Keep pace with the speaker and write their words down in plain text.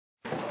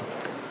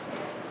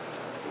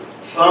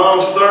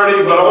Psalms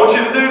 30, but I want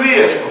you to do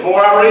this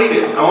before I read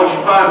it. I want you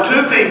to find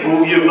two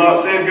people you have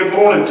not said good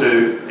morning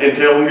to and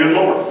tell them good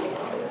morning.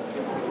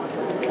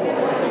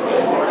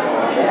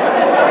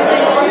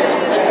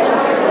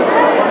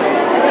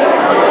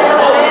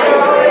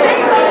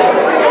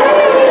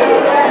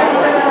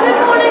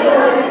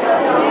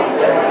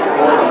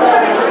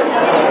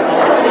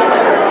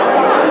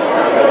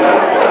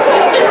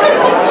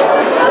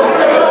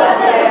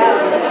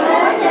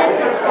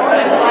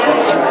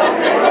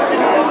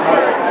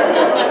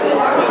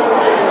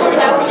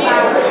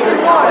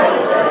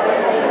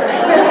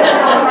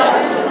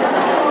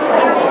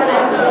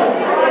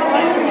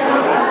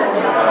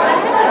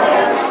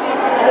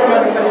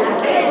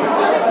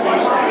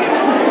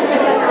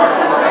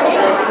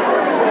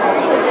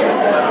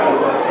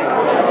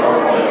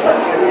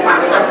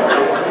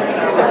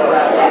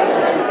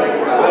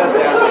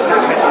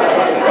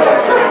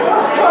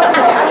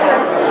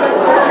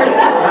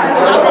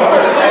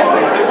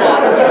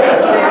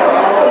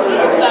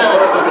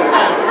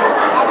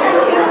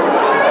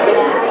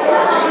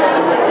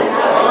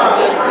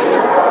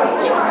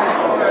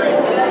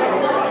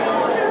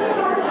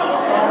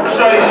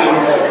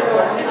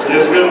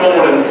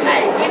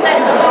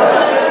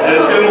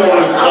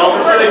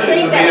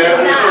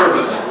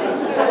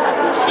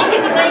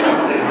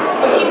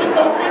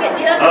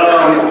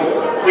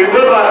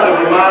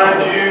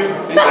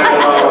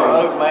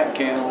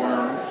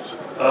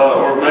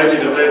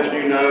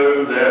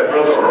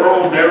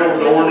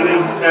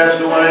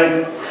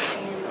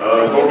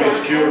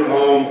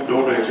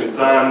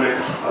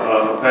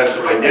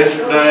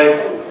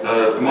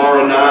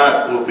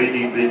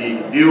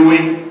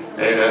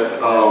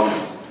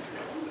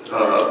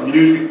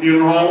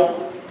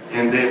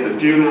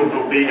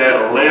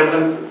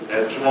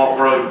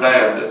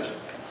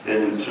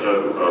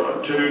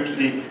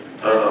 Tuesday,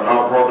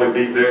 I'll probably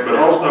be there, but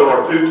also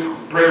our Tuesday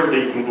prayer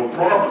meeting will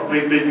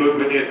probably be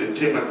moving in at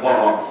 10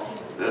 o'clock.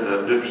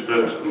 Do some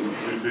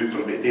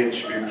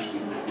issues.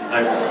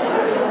 I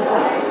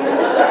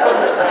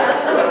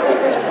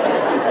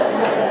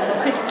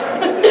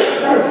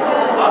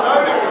know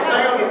it was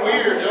sounding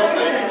weird. Y'all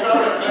see me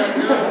trying to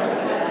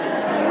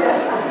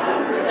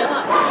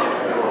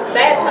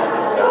back up.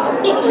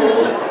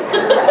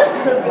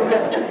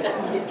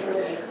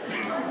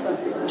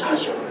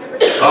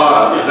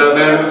 Is that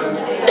better?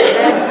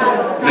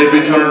 Need to be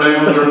turned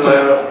down, turned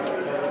loud?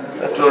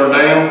 Turned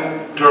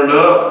down? Turned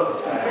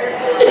up?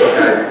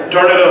 Okay.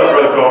 Turn it up,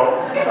 Brother Carl.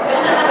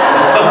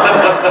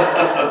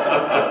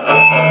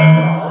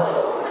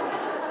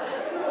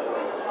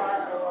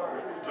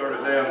 Turn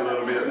it down a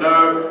little bit.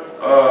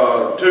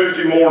 No,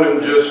 Tuesday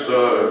morning, just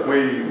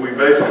we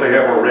basically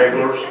have our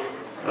regulars.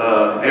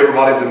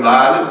 Everybody's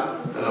invited.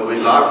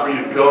 We'd like for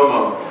you to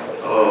come.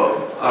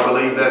 I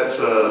believe that's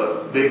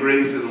a big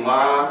reason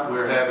why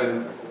we're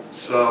having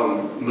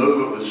some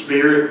move of the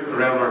Spirit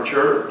around our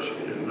church.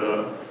 And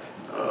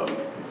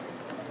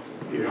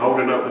you're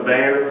holding up the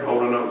banner,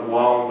 holding up the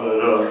wall,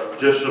 but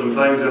just some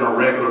things in our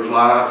regulars'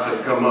 lives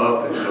have come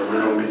up, and so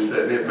we're going to be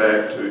setting it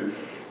back to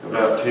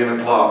about 10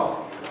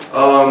 o'clock.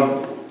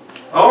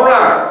 All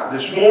right,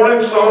 this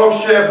morning,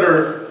 Psalms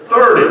chapter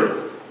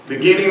 30,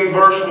 beginning in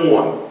verse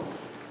 1.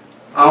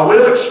 I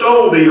will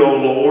extol thee, O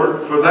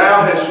Lord, for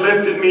thou hast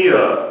lifted me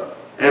up,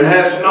 and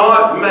hast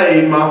not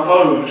made my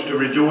foes to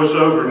rejoice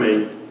over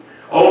me.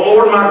 O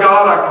Lord my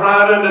God, I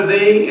cried unto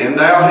thee, and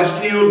thou hast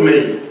healed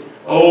me.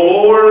 O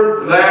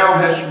Lord, thou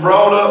hast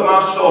brought up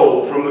my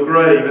soul from the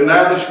grave, and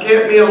thou hast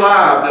kept me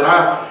alive, that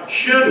I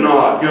should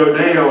not go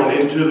down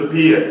into the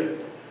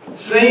pit.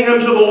 Sing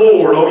unto the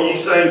Lord, O ye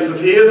saints of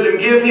his, and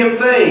give him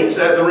thanks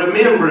at the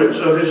remembrance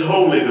of his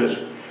holiness.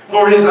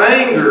 For his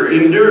anger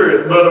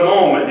endureth but a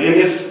moment, and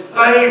his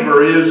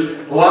favor is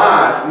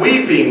life.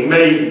 Weeping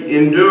may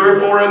endure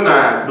for a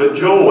night, but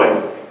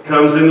joy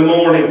comes in the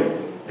morning.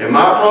 In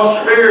my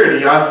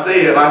prosperity I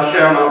said, I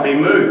shall not be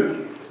moved.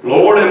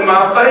 Lord, in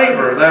my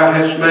favor thou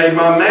hast made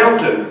my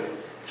mountain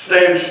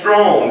stand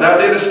strong. Thou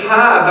didst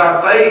hide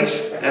thy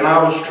face, and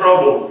I was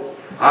troubled.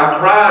 I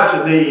cried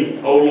to thee,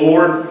 O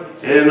Lord,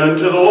 and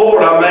unto the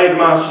Lord I made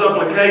my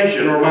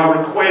supplication, or my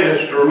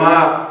request, or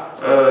my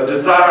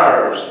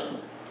desires.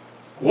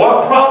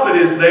 What profit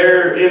is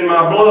there in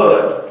my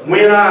blood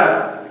when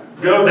I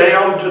go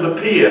down to the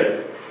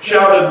pit?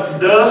 Shall the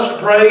dust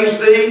praise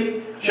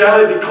thee?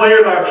 Shall it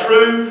declare thy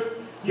truth?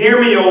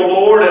 Hear me, O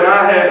Lord, and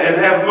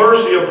have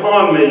mercy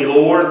upon me,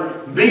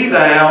 Lord. Be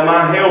thou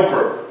my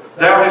helper.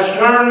 Thou hast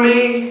turned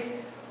me,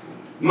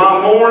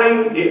 my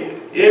mourning,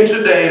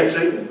 into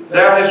dancing.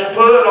 Thou hast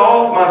put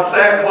off my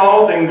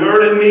sackcloth and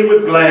girded me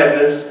with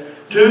gladness,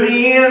 to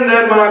the end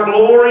that my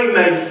glory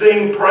may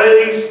sing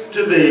praise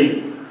to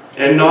thee,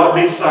 and not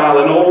be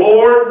silent. O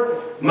Lord,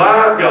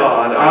 my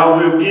God, I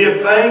will give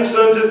thanks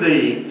unto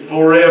thee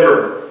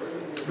forever.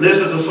 This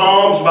is the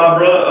Psalms by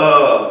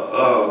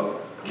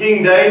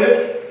King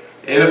David.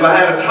 And if I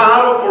had a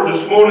title for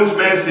this morning's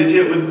message,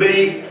 it would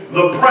be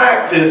The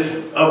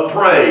Practice of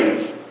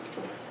Praise.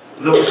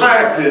 The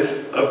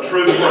Practice of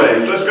True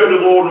Praise. Let's go to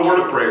the Lord in a word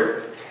of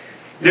prayer.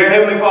 Dear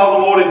Heavenly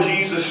Father, Lord, in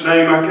Jesus'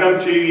 name I come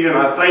to you and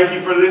I thank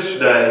you for this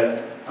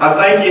day. I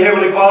thank you,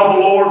 Heavenly Father,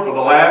 Lord, for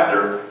the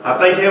laughter. I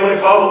thank you, Heavenly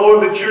Father,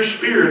 Lord, that your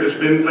Spirit has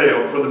been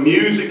felt, for the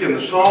music and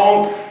the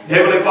song,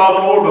 Heavenly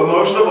Father, Lord, but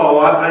most of all,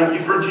 I thank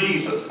you for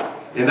Jesus,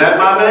 and that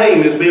my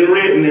name has been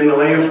written in the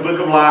Lamb's Book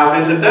of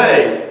Life. And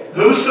today,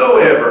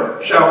 whosoever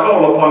shall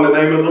call upon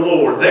the name of the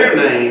Lord, their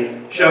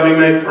name shall be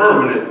made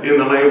permanent in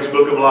the Lamb's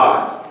Book of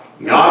Life.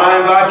 God, I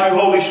invite you,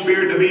 Holy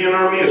Spirit, to be in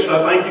our midst.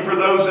 I thank you for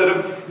those that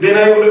have been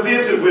able to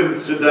visit with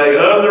us today.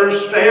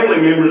 Others, family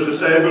members,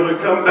 that's able to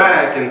come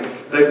back and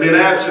they've been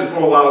absent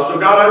for a while. So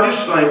God, I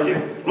just thank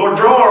you. Lord,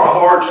 draw our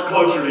hearts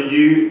closer to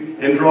you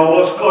and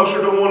draw us closer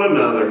to one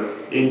another.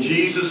 In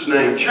Jesus'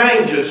 name,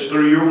 change us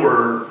through your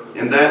word.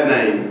 In that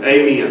name,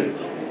 amen.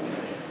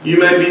 You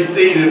may be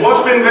seated.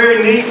 What's been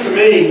very neat to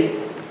me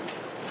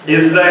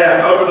is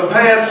that over the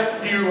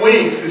past few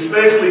weeks,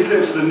 especially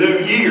since the new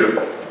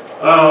year,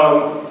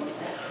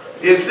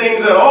 it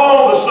seems that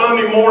all the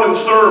Sunday morning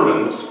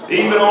sermons,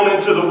 even on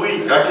into the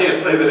week, I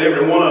can't say that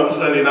every one of them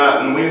Sunday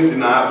night and Wednesday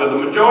night, but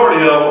the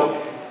majority of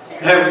them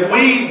have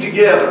weaved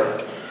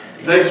together.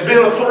 There's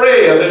been a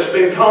thread that's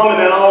been common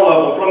in all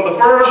of them. From the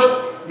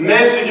first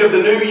message of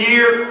the new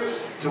year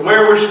to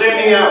where we're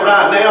standing at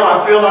right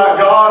now, I feel like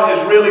God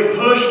has really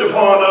pushed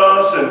upon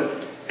us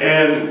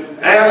and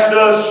asked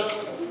us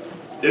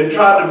and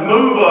tried to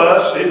move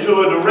us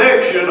into a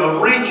direction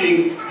of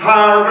reaching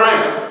higher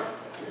ground.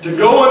 To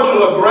go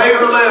into a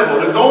greater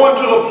level, to go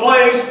into a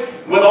place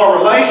with our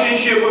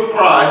relationship with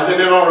Christ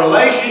and in our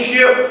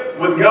relationship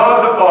with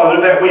God the Father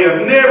that we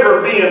have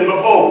never been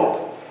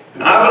before.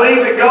 And I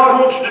believe that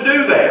God wants to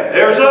do that.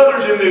 There's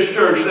others in this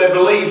church that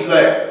believes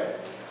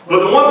that. But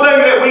the one thing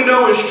that we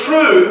know is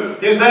true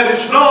is that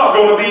it's not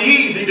going to be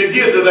easy to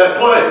get to that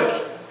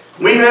place.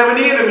 We have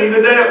an enemy,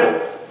 the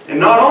devil. And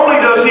not only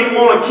does he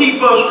want to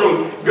keep us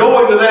from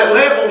going to that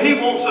level, he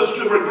wants us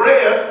to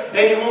regress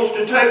and he wants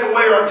to take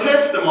away our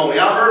testimony.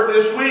 I heard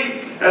this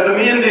week, and the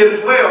men did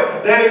as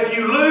well, that if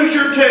you lose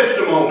your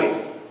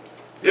testimony,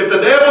 if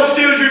the devil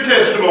steals your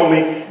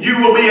testimony, you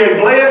will be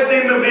a blessed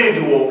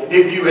individual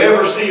if you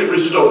ever see it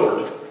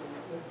restored.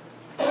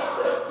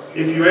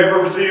 If you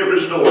ever see it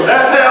restored.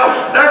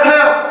 That's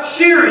how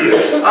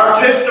serious our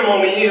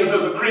testimony is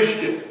as a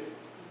Christian.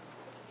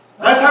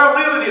 That's how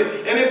real it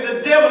is. And if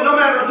the devil, no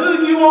matter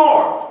who you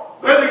are,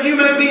 whether you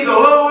may be the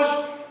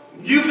lowest,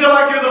 you feel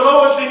like you're the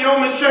lowest in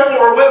Yeoman's Chapel,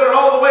 or whether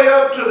all the way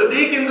up to the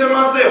deacons and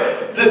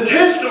myself, the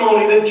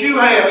testimony that you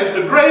have is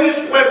the greatest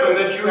weapon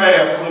that you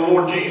have for the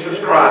Lord Jesus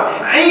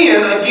Christ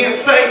and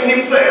against Satan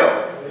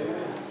himself.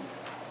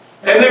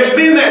 And there's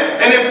been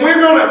that. And if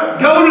we're going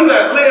to go to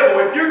that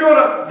level, if you're going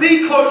to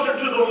be closer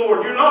to the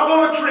Lord, you're not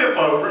going to trip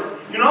over it.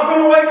 You're not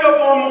going to wake up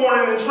one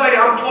morning and say,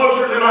 I'm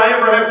closer than I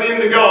ever have been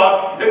to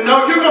God. And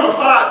no, you're going to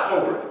fight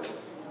for it.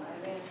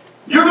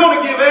 You're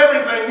going to give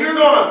everything. You're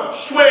going to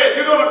sweat.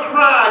 You're going to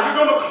cry.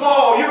 You're going to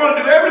claw. You're going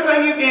to do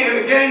everything you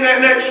can to gain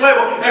that next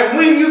level. And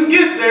when you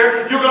get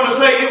there, you're going to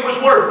say it was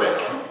worth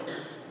it.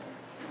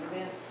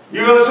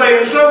 You're going to say,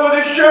 and so will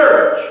this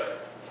church.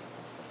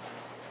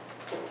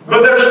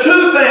 But there's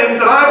two things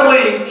that I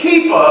believe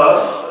keep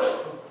us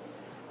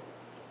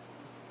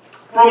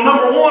from,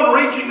 number one,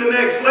 reaching the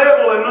next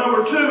level, and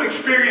number two,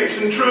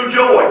 experiencing true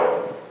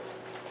joy.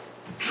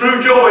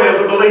 True joy as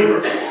a believer.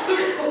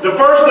 The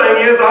first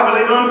thing is, I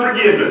believe,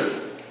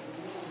 unforgiveness.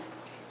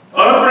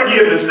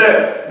 Unforgiveness.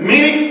 That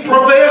many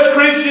professed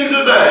Christians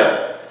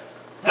today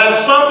have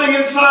something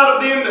inside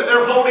of them that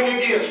they're holding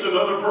against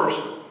another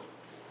person.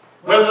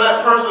 Whether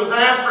that person's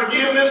asked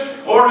forgiveness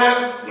or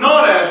has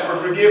not asked for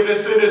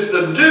forgiveness, it is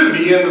the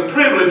duty and the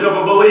privilege of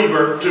a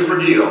believer to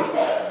forgive.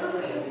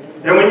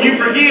 And when you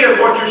forgive,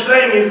 what you're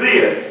saying is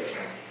this: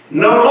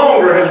 no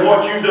longer has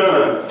what you've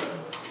done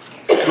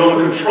going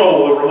to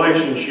control the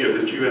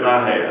relationship that you and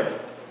I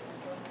have.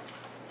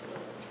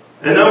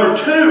 And number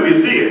two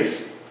is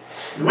this: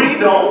 we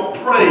don't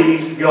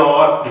praise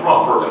God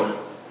properly.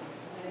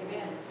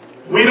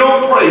 We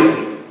don't praise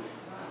Him.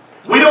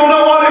 We don't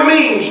know what it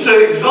means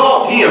to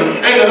exalt Him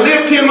and to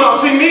lift Him up.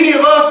 See, many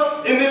of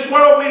us in this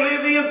world we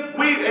live in,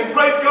 and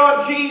praise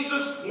God,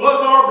 Jesus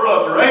was our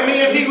brother.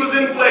 Amen. He was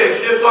in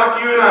flesh just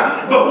like you and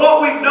I. But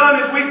what we've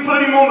done is we've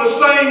put Him on the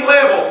same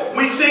level.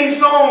 We sing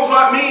songs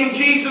like Me and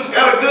Jesus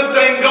got a good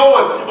thing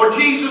going, or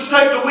Jesus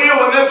take the wheel,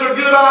 and those are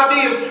good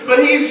ideas.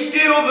 But He's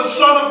still the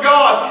Son of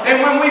God.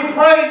 And when we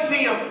praise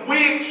Him,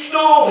 we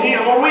extol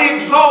Him or we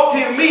exalt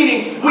Him,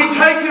 meaning we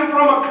take Him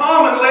from a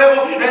common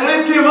level and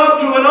lift Him up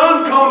to an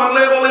uncommon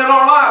level in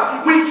our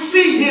life. We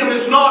see Him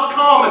as not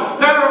common.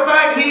 Matter of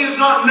fact, He is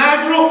not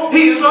natural.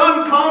 He is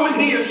uncommon.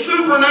 He is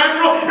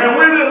supernatural. And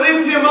we're to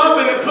lift Him up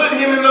and to put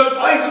Him in those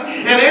places.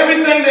 And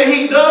everything that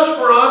He does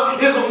for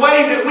us is a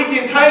way that we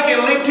can take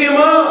and lift Him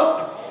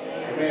up.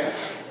 Amen.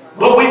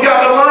 But we've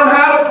got to learn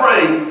how to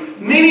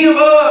pray. Many of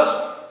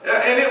us,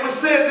 and it was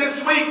said this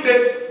week,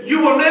 that you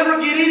will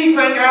never get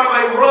anything out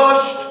of a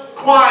rushed,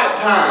 quiet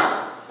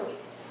time.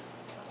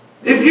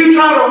 If you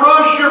try to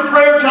rush your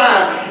prayer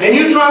time and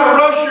you try to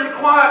rush your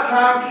quiet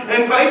time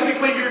and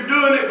basically you're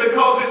doing it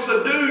because it's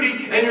a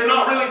duty and you're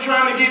not really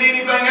trying to get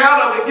anything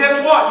out of it,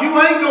 guess what? You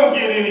ain't going to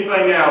get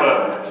anything out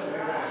of it.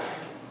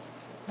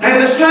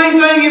 And the same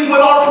thing is with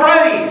our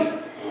praise.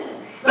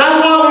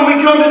 That's why when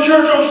we come to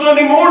church on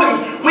Sunday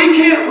mornings, we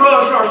can't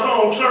rush our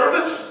song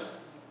service.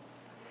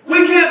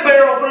 We can't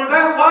barrel through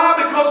that.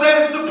 Why? Because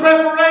that is the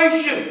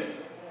preparation.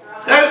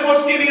 That is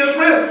what's getting us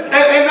ready.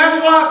 And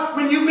that's why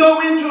when you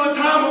go into a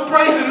time of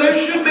praise, and there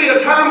should be a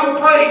time of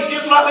praise,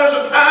 just like there's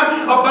a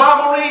time of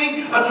Bible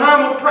reading, a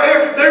time of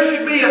prayer, there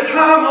should be a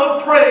time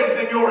of praise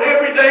in your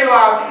everyday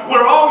life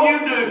where all you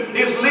do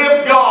is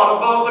lift God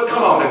above the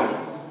common.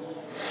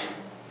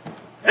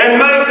 And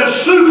make the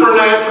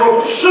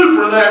supernatural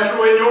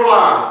in your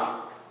life.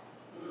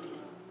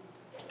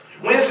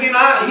 Wednesday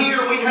night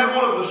here we had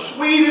one of the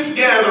sweetest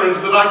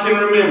gatherings that I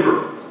can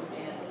remember.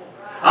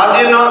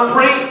 I did not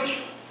preach.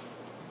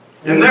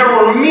 And there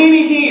were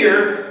many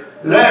here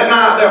that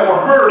night that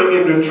were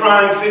hurting in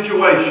trying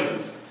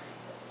situations.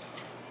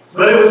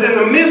 But it was in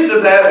the midst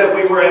of that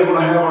we were able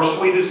to have our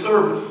sweetest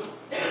service.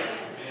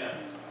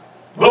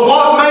 But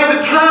what made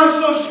the time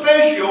so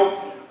special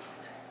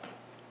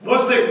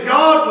was that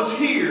God was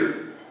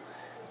here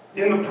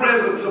in the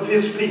presence of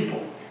His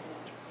people.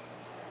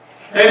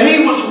 And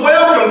He was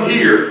welcomed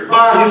here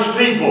by His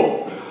people.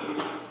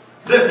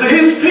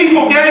 His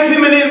people gave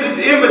Him an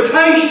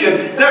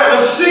invitation that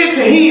was sent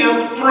to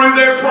Him through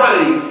their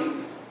praise.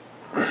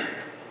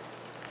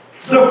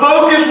 The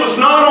focus was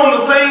not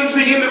on the things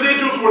the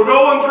individuals were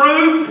going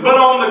through, but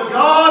on the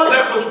God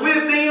that was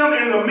with them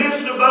in the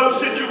midst of those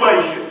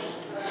situations.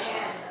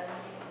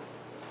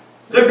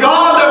 The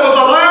God that was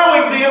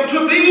allowing them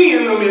to be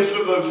in the midst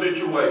of those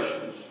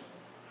situations.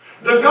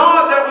 The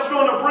God that was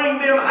going to bring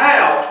them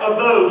out of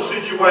those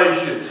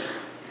situations.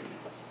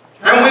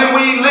 And when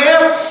we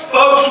left,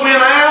 folks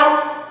went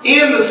out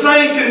in the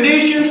same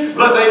conditions,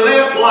 but they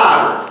left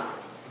lighter.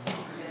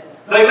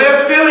 They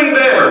left feeling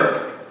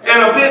better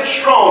and a bit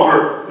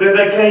stronger than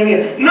they came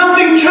in.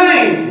 Nothing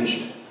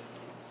changed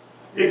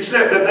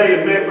except that they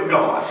had met with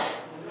God.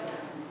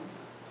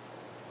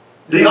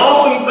 The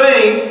awesome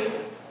thing,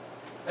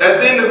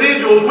 as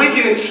individuals, we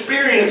can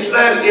experience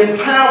that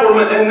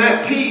empowerment and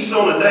that peace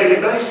on a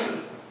daily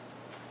basis.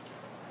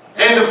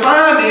 And to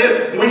find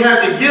it, we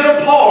have to get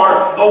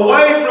apart,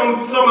 away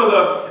from some of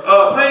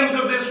the things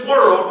of this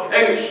world,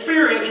 and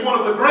experience one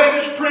of the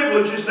greatest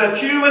privileges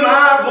that you and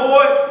I,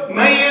 boy,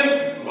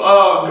 man,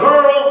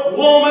 girl,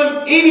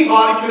 woman,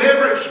 anybody could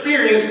ever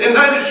experience, and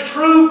that is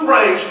true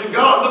praise to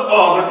God the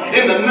Father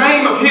in the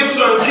name of His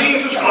Son,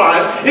 Jesus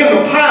Christ, in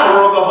the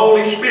power of the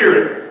Holy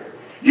Spirit.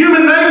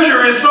 Human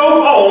nature is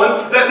so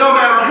fallen that no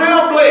matter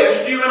how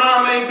blessed you and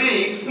I may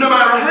be, no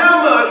matter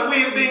how much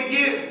we have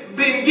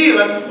been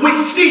given, we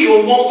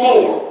still want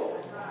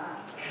more.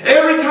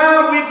 Every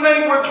time we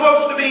think we're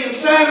close to being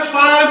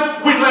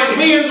satisfied, we lay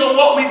hands on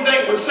what we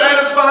think would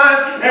satisfy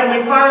us, and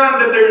we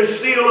find that there is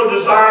still a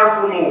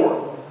desire for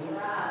more.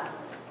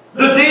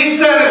 The deep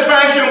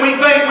satisfaction we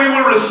think we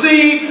will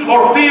receive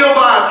or feel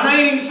by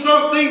attaining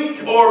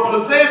something or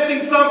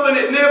possessing something,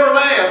 it never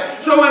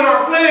lasts. So in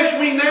our flesh,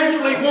 we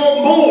naturally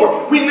want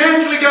more. We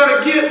naturally got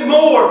to get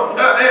more.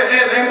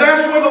 And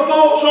that's where the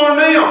faults are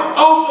now.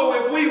 Also,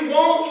 if we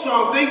want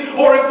something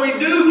or if we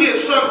do get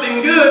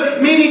something good,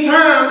 many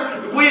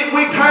times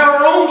we pat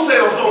our own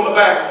selves on the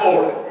back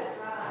for it.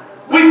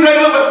 We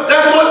say, look,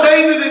 that's what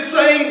David is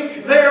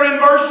saying there in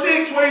verse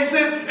 6 where he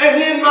says,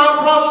 and in my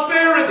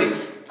prosperity,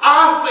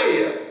 I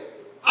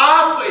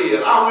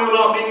said, I will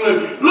not be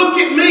moved. Look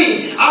at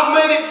me. I've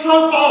made it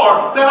so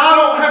far that I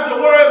don't have to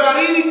worry about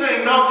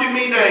anything knocking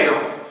me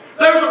down.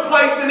 There's a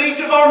place in each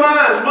of our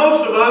minds,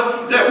 most of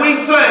us, that we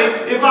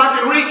say, if I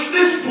can reach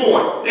this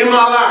point in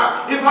my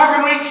life, if I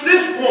can reach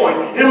this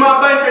point in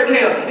my bank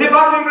account, if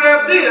I can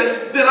grab this,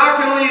 then I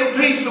can live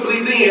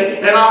peaceably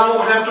then, and I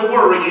won't have to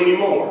worry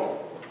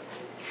anymore.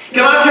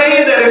 Can I tell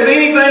you that if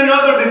anything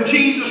other than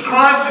Jesus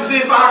Christ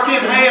is if I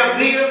can have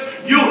this,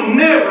 you'll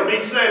never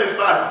be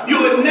satisfied. You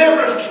will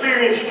never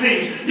experience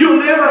peace. You'll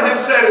never have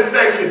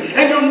satisfaction.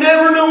 And you'll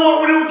never know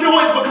what real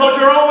joy is because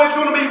you're always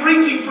going to be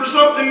reaching for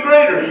something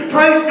greater.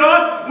 Praise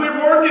God,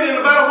 we're working in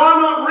a battle. Why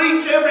not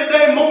reach every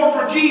day more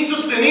for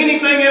Jesus than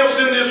anything else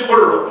in this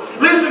world?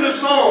 Listen to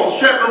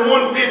Psalms chapter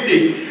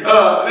 150.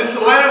 This is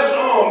the last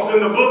Psalms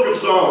in the book of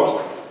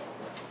Psalms.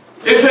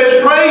 It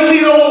says, praise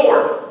ye the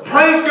Lord.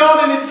 Praise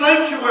God in His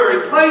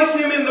sanctuary. Praise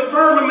Him in the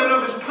firmament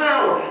of His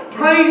power.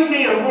 Praise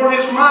Him for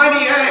His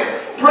mighty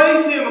act.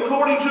 Praise Him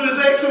according to His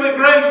excellent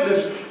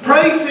greatness.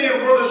 Praise Him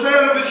for the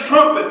sound of His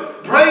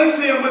trumpet. Praise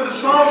Him with the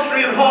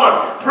psaltery and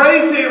harp.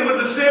 Praise Him with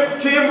the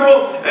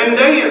timbrel and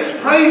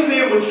dance. Praise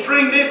Him with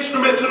stringed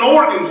instruments and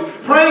organs.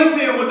 Praise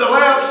Him with the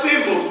loud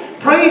cymbals.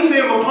 Praise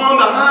Him upon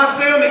the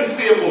high-sounding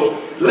cymbals.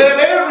 Let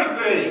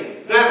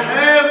everything that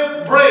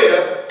has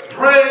breath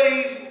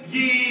praise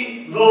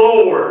ye the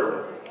Lord.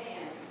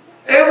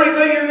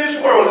 Everything in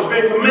this world has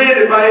been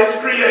commanded by its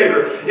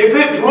Creator. If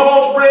it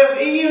draws breath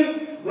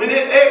in, when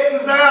it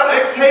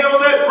exhales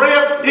that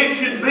breath, it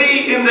should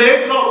be in the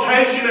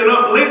exaltation and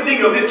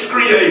of its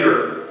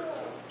creator.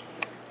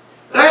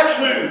 That's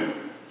who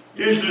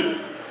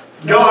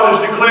God is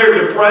declared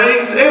to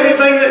praise,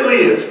 everything that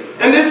lives.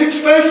 And this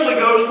especially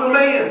goes for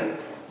man.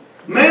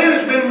 Man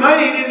has been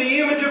made in the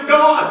image of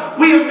God.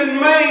 We have been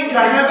made to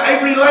have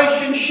a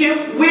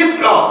relationship with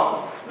God.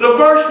 The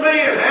first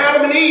man,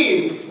 Adam and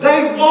Eve,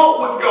 they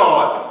walked with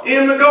God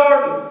in the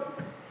garden.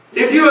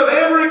 If you have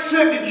ever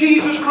accepted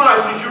Jesus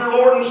Christ as your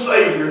Lord and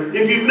Savior,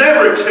 if you've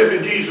never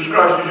accepted Jesus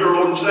Christ as your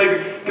Lord and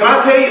Savior, can I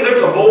tell you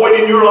there's a void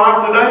in your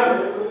life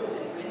today?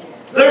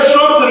 There's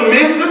something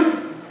missing.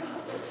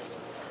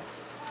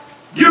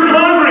 You're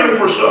hungering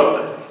for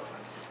something.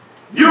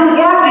 You're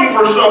working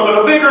for something,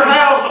 a bigger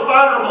house, a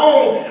finer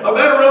home, a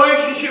better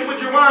relationship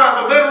with your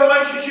wife, a better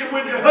relationship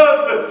with your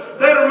husband,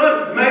 better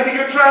money. Maybe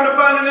you're trying to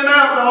find it in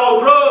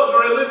alcohol, drugs,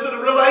 or illicit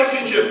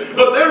relationships.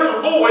 But there's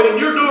a void, and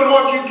you're doing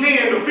what you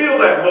can to fill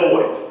that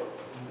void.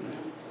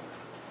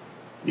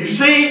 You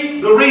see,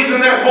 the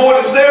reason that void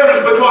is there is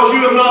because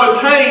you have not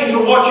attained to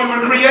what you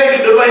were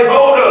created to lay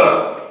hold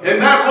of.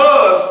 And that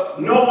was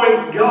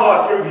knowing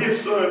God through His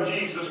Son,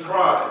 Jesus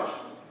Christ.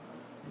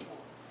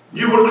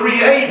 You were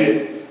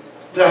created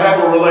to have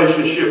a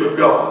relationship with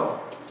God.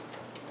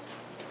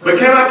 But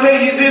can I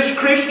tell you this,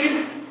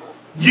 Christian?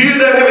 You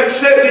that have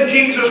accepted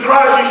Jesus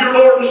Christ as your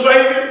Lord and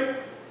Savior,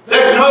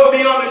 that know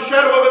beyond a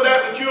shadow of a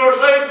doubt that you are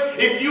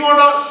saved, if you are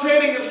not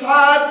setting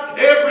aside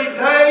every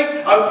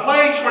day a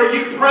place where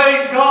you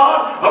praise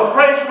God, a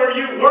place where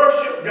you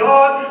worship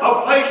God,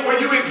 a place where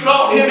you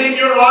exalt Him in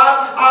your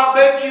life, I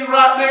bet you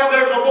right now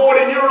there's a void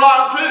in your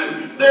life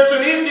too. There's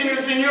an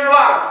emptiness in your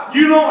life.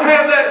 You don't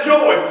have that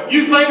joy.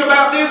 You think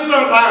about this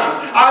sometimes.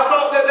 I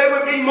thought that there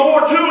would be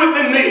more to it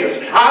than this.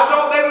 I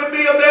thought there would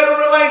be a better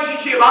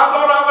relationship. I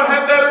thought I would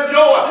have better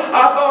joy.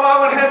 I thought I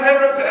would have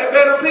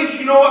better peace.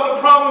 You know what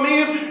the problem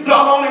is?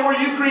 Not only were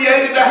you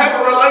created to have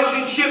a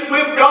relationship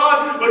with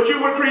God, but you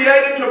were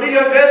created to be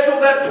a vessel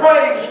that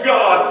praised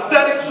God,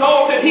 that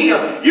exalted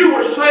Him. You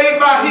were saved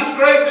by His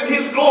grace and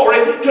His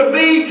glory to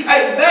be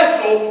a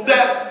vessel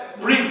that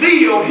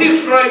revealed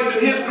His grace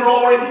and His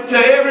glory to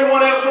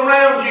everyone else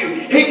around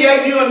you. He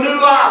gave you a new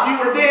life. You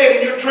were dead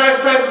in your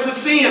trespasses and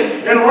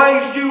sin and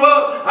raised you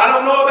up. I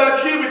don't know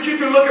about you, but you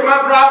can look at my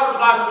driver's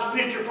license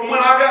picture from when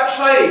I got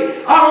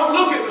saved. I don't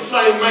look at the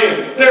same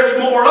man. There's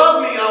more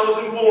of me, I was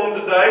informed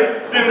today,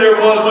 than there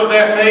was of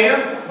that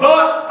man.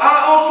 But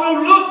I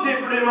also look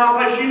different in my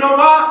face. You know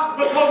why?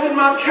 Because in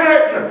my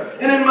character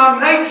and in my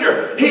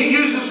nature, He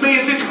uses me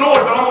as His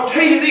glory. But I'm going to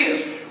tell you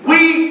this.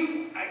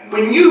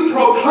 When you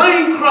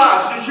proclaim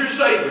Christ as your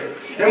Savior,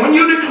 and when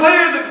you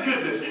declare the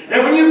goodness,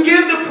 and when you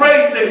give the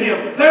praise to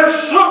Him, there's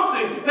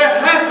something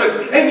that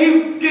happens, and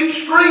you get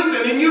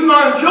strengthened, and you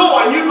find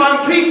joy, and you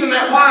find peace in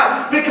that.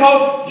 Why?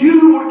 Because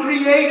you were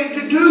created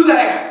to do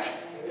that.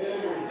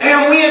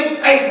 And when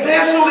a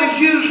vessel is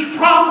used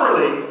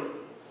properly,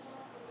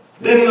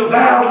 then the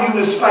value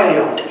is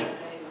found.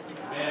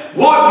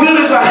 What good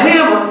is a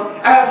hammer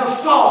as a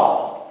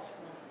saw?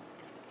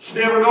 It's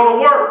never going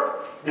to work.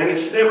 And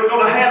it's never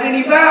going to have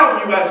any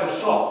value as a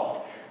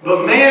saw.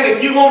 But man,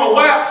 if you want to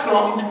whack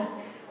something,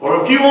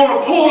 or if you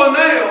want to pull a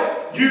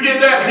nail, you get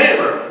that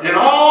hammer. And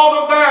all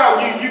the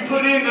value you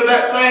put into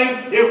that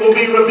thing, it will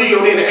be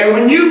revealed in it. And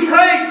when you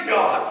praise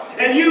God,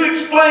 and you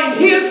explain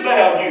His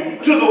value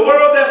to the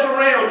world that's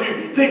around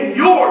you, then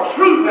your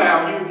true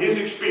value is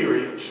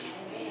experienced.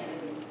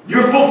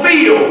 You're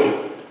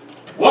fulfilled.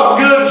 What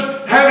good is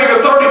having a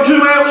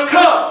 32-ounce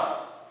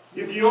cup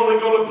if you're only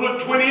going to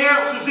put 20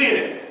 ounces in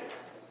it?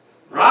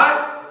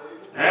 Right?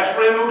 Ask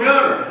Bryan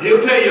Gunter.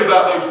 He'll tell you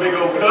about those big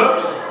old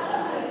cups.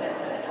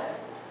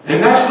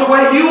 And that's the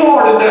way you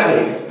are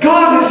today.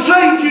 God has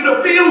saved you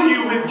to fill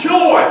you with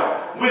joy,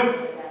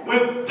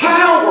 with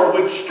power,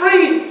 with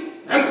strength.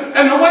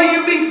 And the way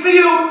you be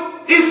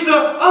filled is to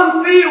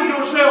unfill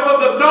yourself of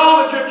the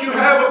knowledge that you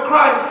have of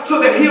Christ so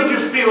that He'll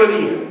just fill it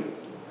in.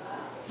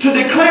 To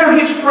declare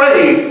His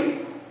praise.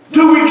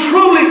 Do we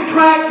truly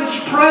practice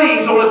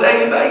praise on a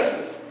daily basis?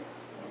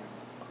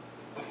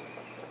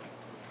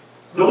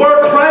 The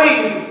word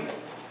praise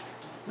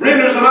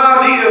renders an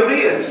idea of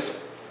this.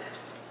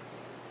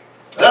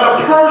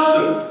 That a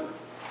person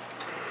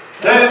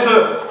that is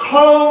a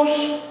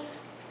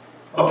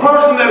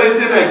person that is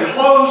in a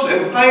close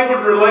and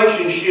favored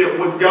relationship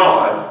with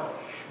God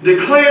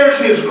declares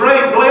His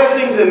great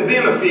blessings and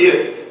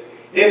benefits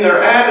in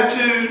their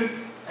attitude,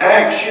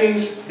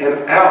 actions,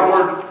 and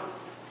outward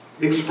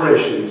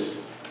expressions.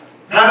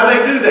 How do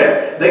they do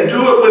that? They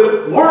do it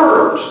with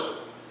words,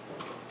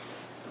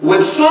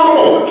 with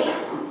songs,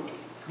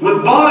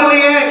 with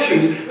bodily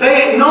actions.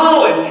 They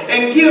acknowledge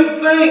and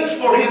give thanks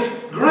for His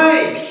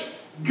grace,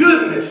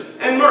 goodness,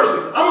 and mercy.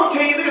 I'm going to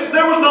tell you this,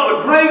 there was not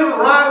a greater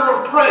writer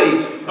of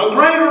praise, a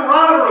greater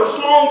writer of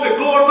songs that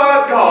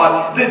glorified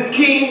God than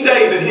King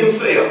David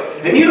himself.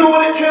 And you know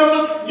what it tells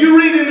us? You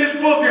read in this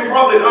book, and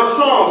probably of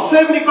Psalms,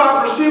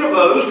 75% of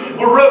those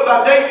were wrote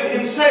by David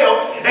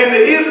himself, and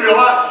the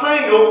Israelites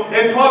sang them,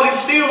 and probably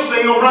still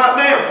sing them right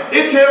now.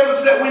 It tells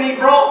us that when he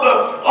brought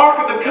the Ark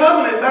of the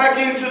Covenant back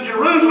into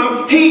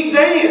Jerusalem, he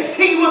danced.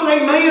 He was a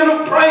man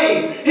of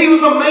praise. He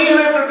was a man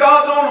after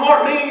God's own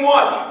heart, meaning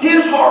what?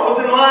 His heart was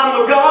in line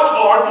with God's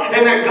heart,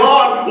 and that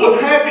God was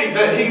happy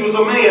that he was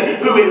a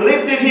man who he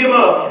lifted him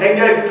up and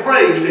gave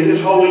praise to his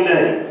holy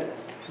name.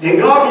 And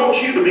God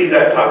wants you to be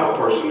that type of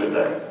person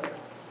today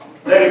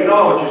that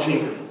acknowledges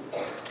him.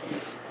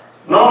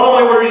 Not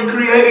only were you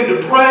created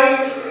to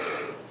praise,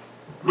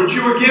 but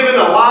you were given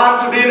a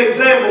life to be an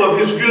example of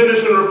his goodness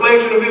and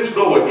reflection of his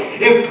glory.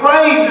 If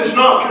praise is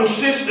not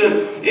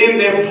consistent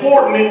and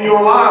important in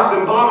your life,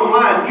 then bottom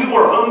line, you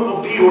are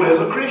unfulfilled as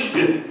a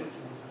Christian.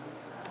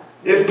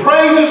 If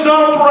praise is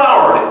not a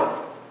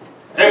priority,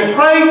 and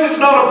praise is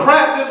not a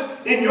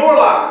practice in your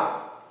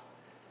life,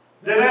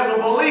 then as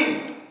a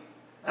believer,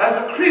 as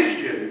a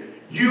Christian,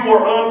 you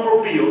are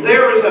unfulfilled.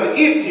 There is an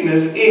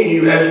emptiness in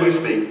you as we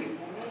speak.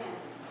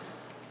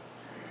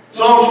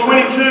 Psalms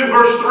 22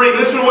 verse 3,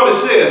 listen to what it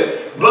says.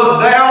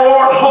 But thou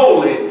art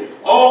holy,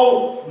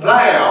 O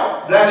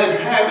thou that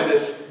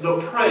inhabitest the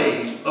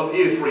praise of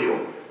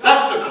Israel.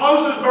 That's the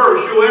closest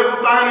verse you'll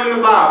ever find in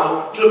the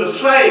Bible to the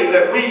saying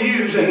that we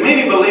use and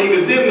many believe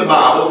is in the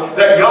Bible,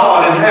 that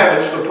God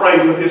inhabits the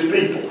praise of his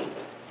people.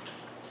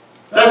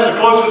 That's the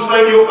closest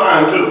thing you'll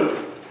find to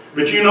it.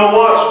 But you know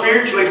what?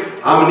 Spiritually,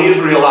 I'm an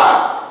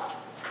Israelite.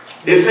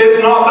 It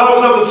says not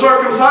those of the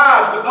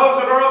circumcised, but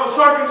those that are of a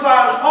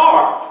circumcised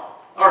heart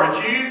are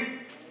a Jew.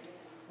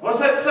 What's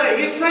that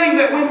saying? It's saying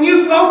that when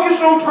you focus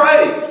on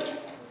praise,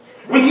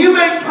 when you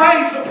make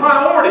praise a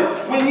priority,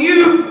 when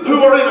you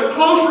who are in a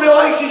close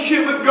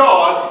relationship with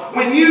God,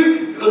 when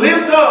you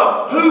lift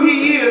up who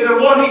he is and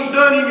what he's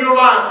done in your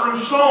life through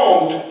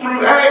songs,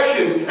 through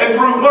actions, and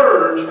through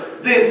words,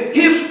 then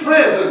his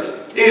presence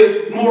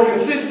is more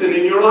consistent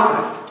in your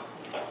life.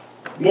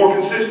 More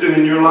consistent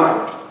in your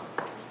life.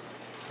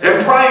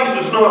 And praise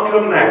does not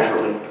come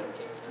naturally.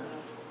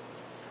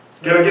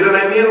 Can I get an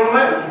amen on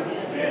that?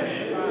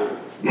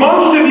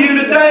 Most of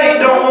you today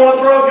don't want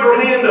to throw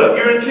your hand up.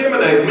 You're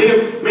intimidated.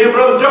 Me and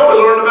Brother Joey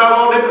learned about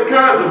all different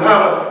kinds of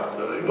how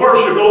to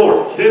worship the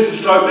Lord. This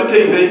is turning the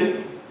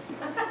TV.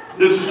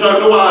 This is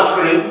turning the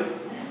widescreen.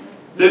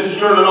 This is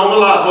turning on the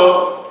light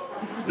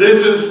bulb.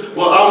 This is,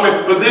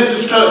 but this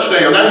is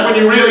touchdown. That's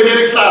when you really get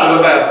excited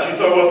about it. You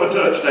throw up a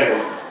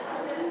touchdown.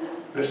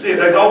 You see,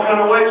 there's all kinds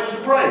of ways to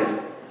praise.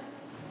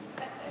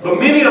 But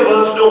many of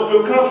us don't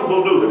feel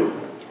comfortable doing it.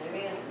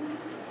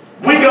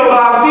 We go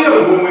by a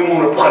feeling when we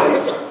want to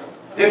praise,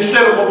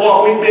 instead of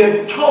what we've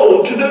been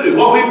told to do,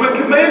 what we've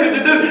been commanded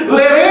to do.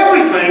 Let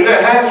everything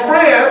that has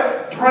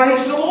breath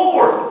praise the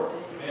Lord.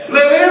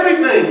 Let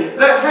everything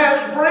that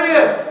has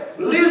breath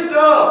lift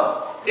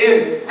up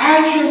in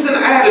actions and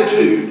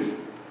attitude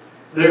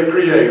their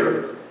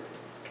Creator.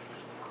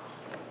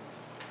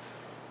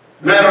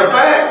 Matter of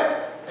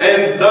fact,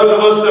 and those of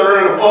us that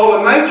are in a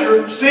fallen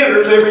nature,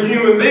 sinners, every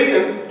human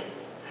being,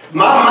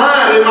 my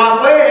mind and my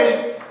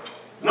flesh,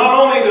 not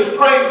only does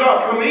praise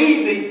not come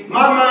easy,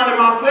 my mind and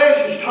my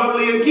flesh is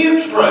totally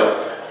against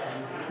praise.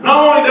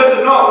 Not only does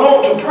it not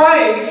want to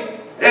praise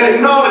and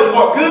acknowledge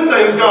what good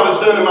things God has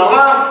done in my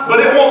life, but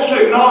it wants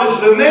to acknowledge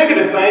the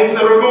negative things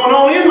that are going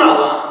on in my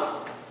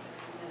life.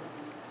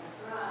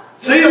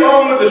 See,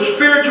 along with the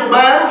spiritual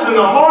battles and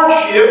the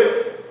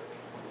hardship,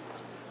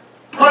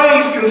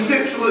 praise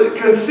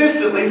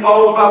consistently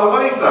falls by the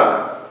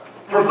wayside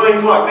for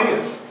things like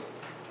this.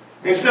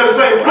 Instead of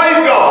saying,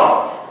 praise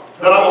God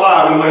that I'm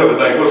alive and well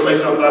today, go say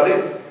something like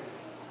this.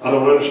 I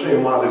don't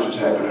understand why this is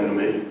happening to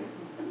me.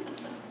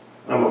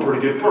 I'm a pretty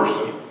good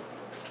person.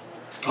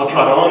 I'll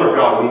try to honor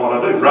God in what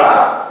I do,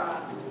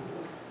 right?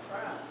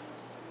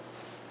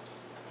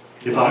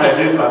 If I had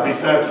this, I'd be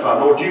satisfied.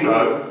 Lord, you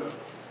know.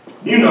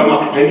 You know.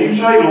 And you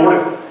say,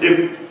 Lord,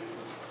 if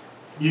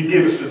you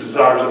give us the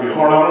desires of your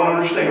heart, I don't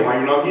understand why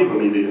you're not giving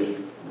me this.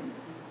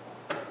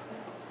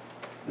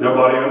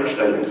 Nobody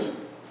understands.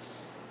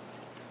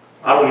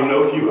 I don't even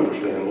know if you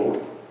understand,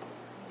 Lord.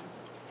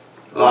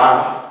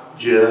 Life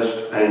just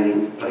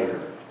ain't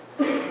fair.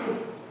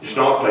 It's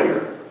not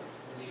fair.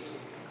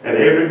 And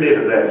every bit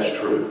of that is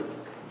true.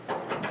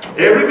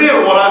 Every bit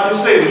of what I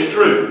just said is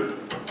true.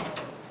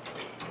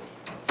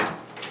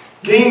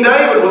 King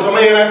David was a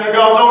man after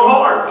God's own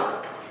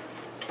heart.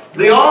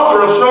 The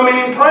author of so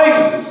many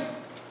praises.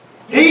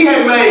 He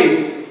had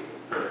made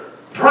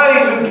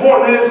praise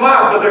important in his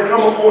life, but there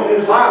come a point in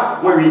his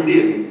life where he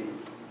didn't.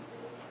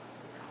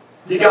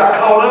 He got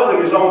caught up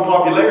in his own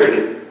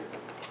popularity.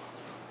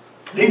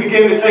 He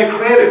began to take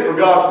credit for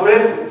God's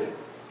blessings.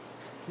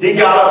 He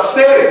got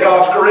upset at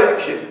God's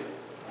correction.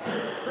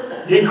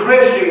 He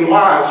questioned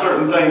why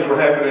certain things were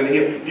happening to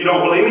him. If you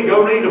don't believe me,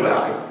 go read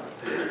about him.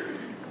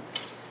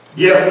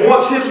 Yet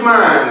once his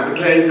mind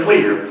became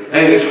clear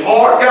and his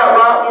heart got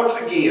right once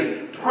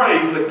again,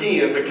 praise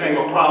again became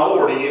a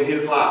priority in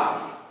his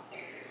life.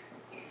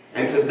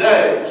 And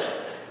today,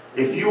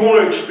 if you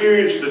want to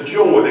experience the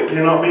joy that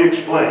cannot be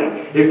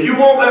explained, if you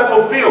want that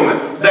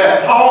fulfillment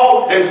that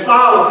Paul and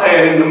Silas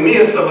had in the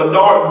midst of a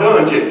dark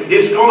dungeon,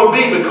 it's going to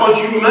be because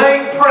you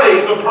made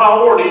praise a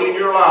priority in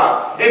your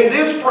life. And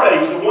this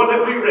praise, the one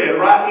that we read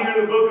right here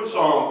in the book of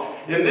Psalms,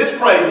 In this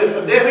praise, it's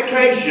a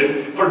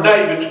dedication for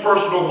David's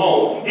personal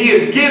home. He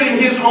is giving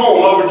his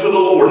home over to the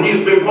Lord. He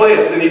has been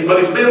blessed, but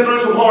he's been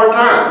through some hard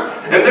times.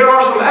 And there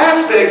are some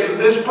aspects of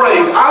this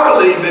praise, I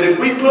believe, that if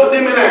we put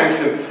them in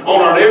action on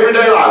our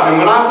everyday life, and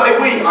when I say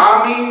we,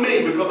 I mean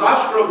me, because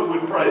I struggle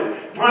with praise.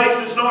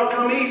 Praise does not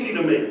come easy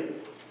to me.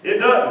 It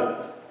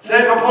doesn't.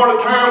 Stand apart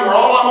of time where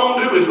all I'm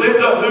going to do is lift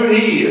up who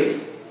He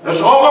is. That's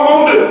all I'm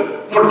going to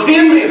do. For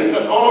 10 minutes,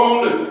 that's all I'm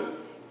going to do.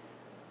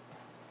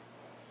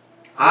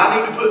 I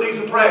need to put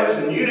these in practice,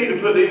 and you need to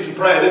put these in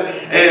practice,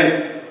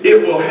 and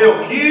it will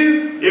help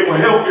you, it will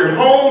help your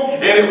home,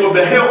 and it will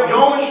help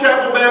Yeoman's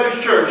Chapel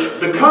Baptist Church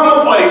become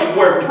a place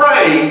where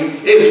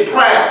praise is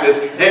practiced.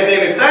 And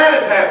then if that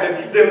is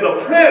happening, then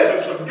the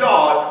presence of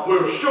God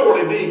will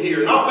surely be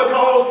here. Not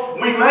because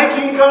we make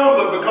Him come,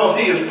 but because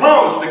He has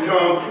promised to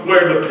come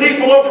where the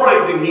people are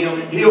praising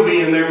Him, He'll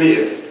be in their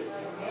midst.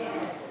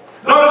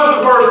 Notice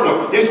the first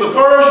one. It's the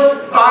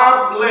first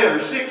 5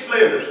 letters, 6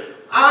 letters.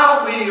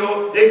 I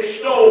will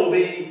extol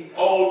Thee,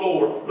 O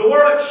Lord. The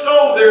word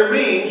extol there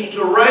means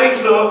to raise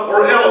up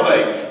or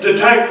elevate, to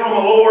take from a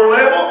lower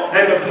level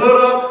and to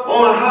put up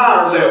on a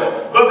higher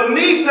level. But the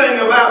neat thing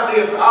about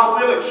this,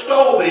 I will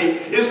extol Thee,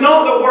 is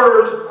not the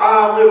words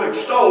I will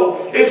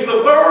extol, it's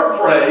the verb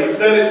phrase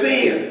that it's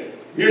in.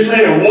 You're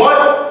saying,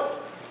 what?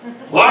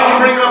 Why are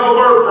you bringing up a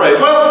verb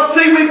phrase? Well,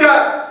 see, we've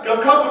got a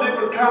couple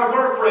different kind of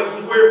verb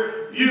phrases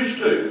we're used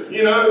to.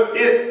 You know,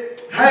 it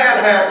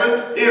had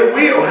happened, it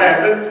will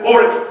happen,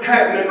 or it's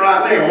happening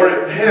right now, or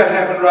it had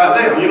happened right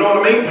now. You know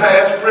what I mean?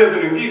 Past,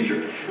 present, and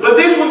future. But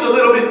this one's a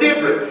little bit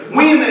different.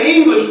 We in the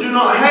English do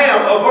not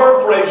have a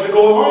verb phrase to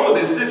go along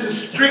with this. This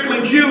is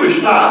strictly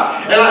Jewish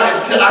type. And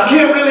I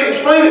can't really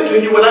explain it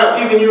to you without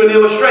giving you an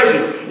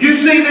illustration. You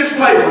see this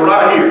paper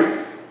right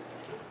here.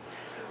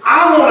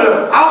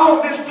 I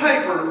want this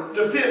paper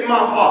to fit in my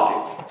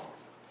pocket.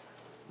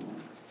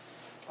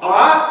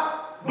 Alright?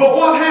 But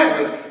what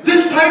happens?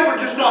 This paper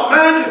just not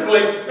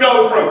magically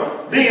go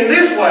from being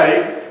this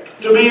way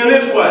to being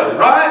this way,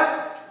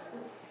 right?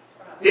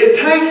 It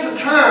takes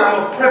the time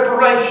of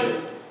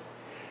preparation.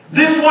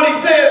 This is what he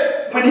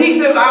says when he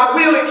says, I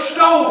will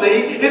extol Thee.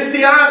 It's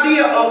the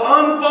idea of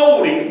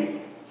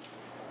unfolding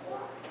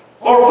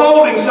or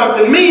folding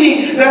something,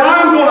 meaning that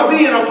I'm going to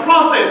be in a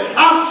process.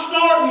 I'm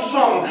starting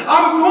something.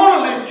 I'm going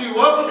to lift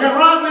you up, and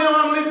right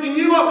now I'm lifting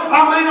you up.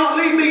 I may not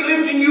be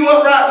lifting you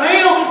up right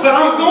now, but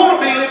I'm going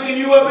to be lifting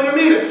you up in a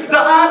minute. The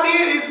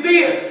idea is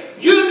this.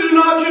 You do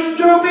not just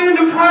jump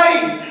into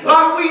praise.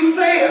 Like we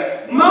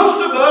said,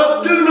 most of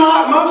us do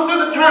not, most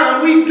of the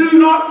time, we do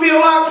not feel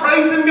like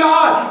praising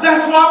God.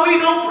 That's why we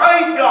don't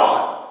praise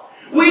God.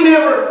 We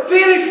never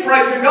finish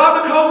praising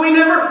God because we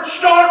never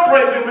start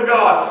praising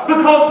God.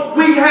 Because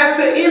we have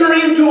to enter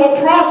into a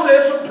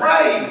process of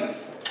praise.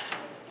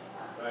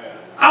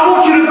 I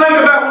want you to think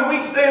about when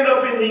we stand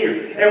up in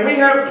here and we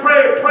have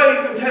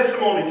praise and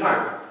testimony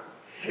time.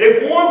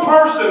 If one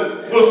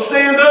person will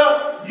stand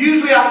up,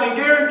 usually I can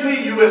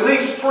guarantee you at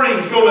least 3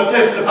 is going to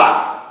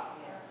testify.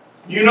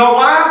 You know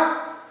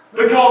why?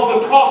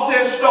 Because the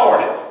process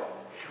started.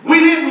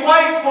 We didn't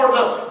wait for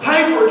the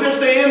paper just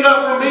to end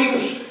up from being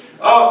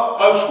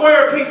a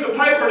square piece of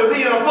paper to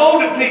being a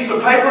folded piece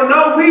of paper.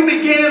 No, we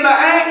began the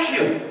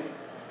action.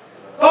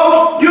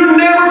 Folks, you're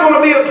never going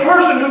to be a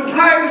person who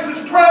practices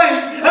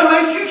praise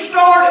unless you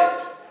start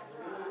it.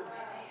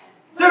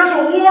 There's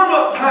a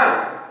warm-up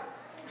time.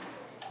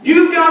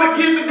 You've got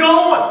to get it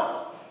going.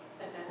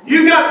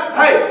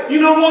 Hey, you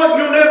know what?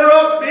 You'll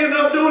never end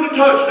up doing a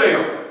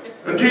touchdown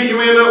until you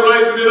end up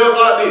raising it up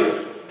like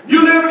this.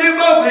 You'll never get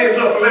both hands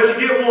up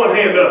unless you get one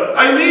hand up.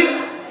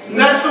 Amen? And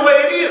that's the way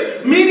it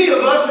is. Many of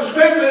us,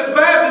 especially as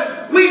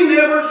Baptists, we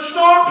never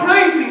start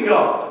praising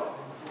God.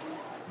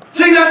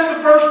 See, that's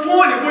the first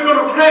point. If we're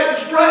going to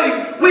practice praise,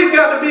 we've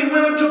got to be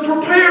willing to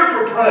prepare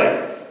for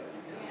praise.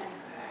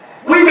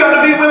 We've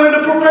got to be willing to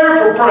prepare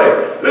for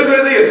praise. Listen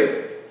to this.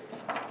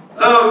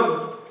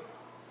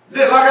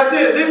 Like I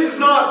said, this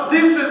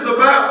is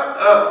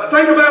about,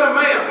 think about a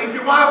map. If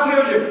your wife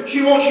tells you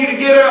she wants you to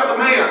get out the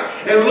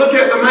map and look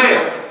at the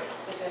map,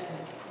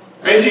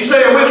 and she's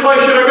saying, which way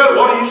should I go?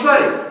 What do you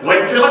say?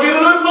 Wait till I get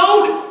it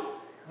unfolded.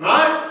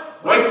 Right?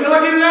 Wait till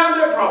I get it out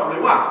there properly.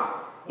 Why?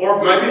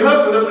 Or maybe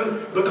husband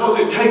doesn't, because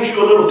it takes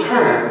you a little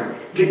time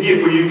to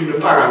get where you can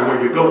define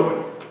where you're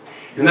going.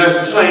 And that's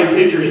the same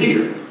picture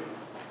here.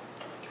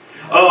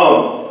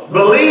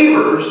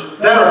 Believers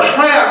that are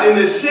trapped in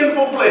this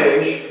sinful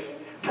flesh,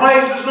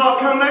 praise does not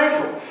come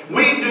natural.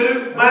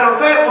 Matter of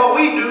fact, what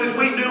we do is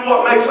we do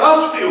what makes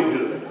us feel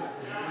good.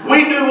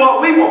 We do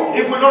what we want.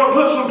 If we're going to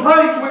put some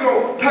praise, we're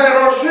going to pat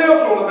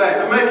ourselves on the back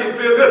to make it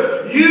feel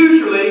good.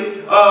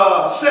 Usually,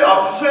 a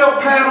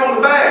self-pat on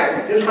the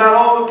back is about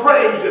all the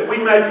praise that we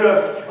make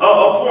a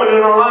point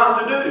in our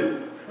life to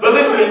do. But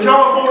listen, in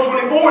John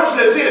 4:24 it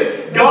says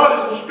this, God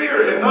is a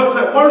spirit, and those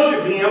that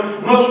worship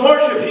Him must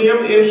worship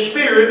Him in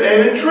spirit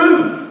and in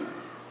truth.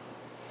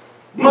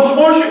 Must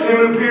worship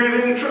Him in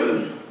spirit and in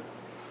truth.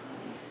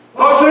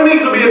 Folks, there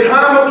needs to be a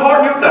time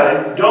apart in your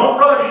day, don't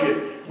rush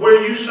it,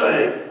 where you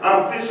say,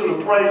 I'm fixing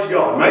to praise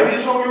God. Maybe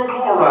it's on your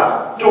car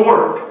ride to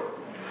work.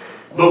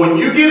 But when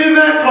you get in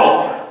that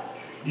car,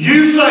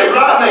 you say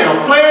right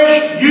now,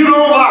 flesh, you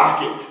don't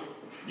like it.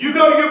 You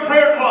go to your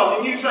prayer closet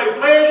and you say,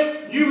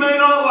 flesh, you may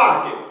not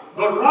like it.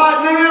 But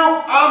right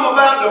now, I'm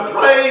about to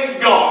praise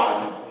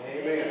God.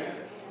 Amen.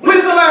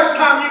 When's the last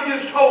time you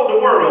just told the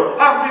world,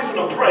 I'm fixing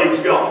to praise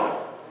God?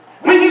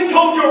 When you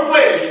told your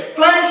flesh,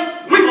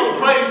 we're going to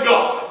praise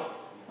God.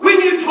 When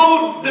you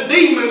told the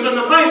demons and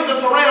the things that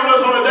surround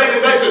us on a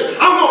daily basis,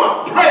 I'm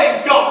going to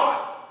praise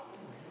God.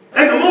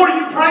 And the more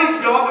you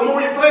praise God, the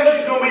more your flesh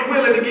is going to be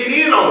willing to get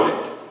in on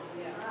it.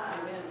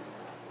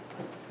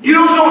 You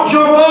just don't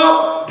jump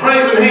up,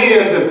 praising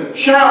hands and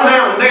shouting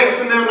out and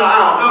dancing down the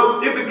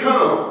aisle. No, it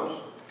becomes.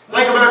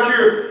 Think about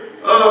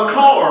your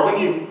car when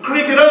you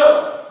crank it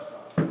up.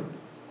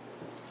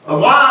 A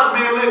wise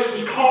man lets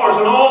his cars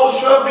and all the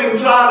stuff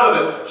inside of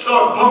it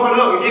start pumping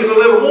up and getting a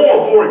little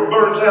warm before it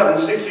burns out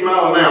in 60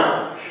 miles an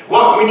hour.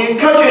 Well, when you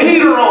cut your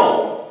heater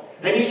on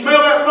and you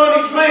smell that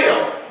funny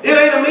smell, it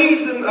ain't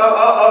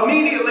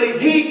immediately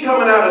heat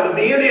coming out of the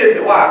bin, is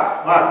it?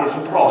 Why? It's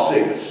a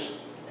process.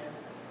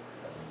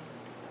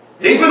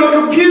 Even a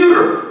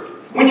computer.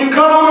 When you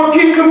cut on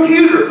a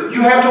computer,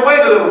 you have to wait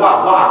a little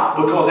while. Why?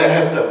 Because it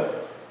has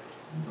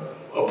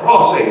a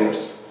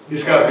process.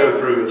 It's got to go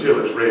through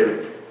until it's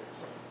ready.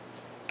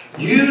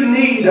 You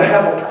need to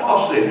have a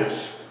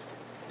process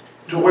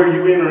to where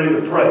you enter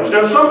into praise.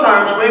 Now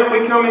sometimes, man,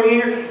 we come in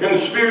here and the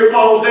Spirit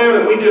falls down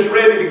and we just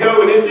ready to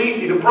go and it's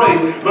easy to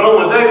praise. But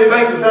on a daily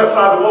basis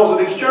outside the walls of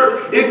this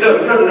church, it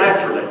doesn't come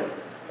naturally.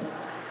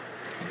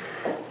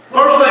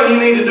 First thing you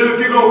need to do if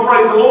you're going to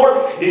praise the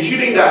Lord is you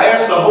need to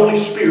ask the Holy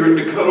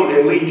Spirit to come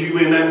and lead you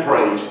in that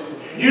praise.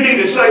 You need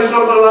to say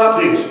something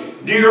like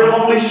this. Dear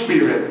Holy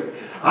Spirit,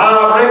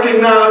 I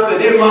recognize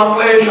that in my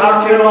flesh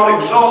I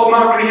cannot exalt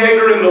my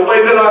Creator in the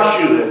way that I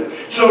should.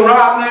 So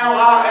right now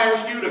I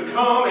ask you to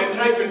come and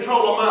take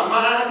control of my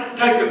mind,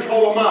 take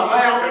control of my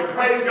mouth, and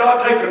praise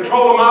God, take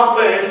control of my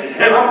flesh,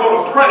 and I'm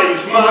going to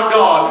praise my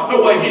God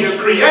the way He has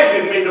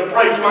created me to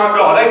praise my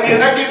God. Amen.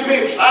 That gets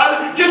me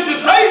excited just to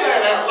say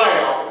that out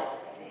loud.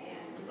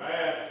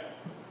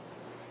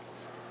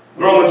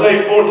 Romans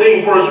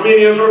 8:14, for as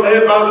many as are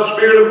led by the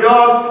Spirit of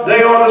God,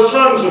 they are the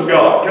sons of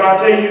God. Can I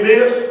tell you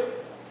this?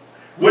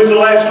 When's the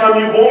last time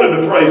you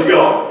wanted to praise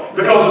God?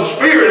 Because the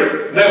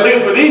Spirit that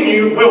lives within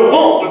you will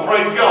want to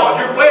praise God.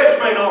 Your flesh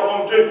may not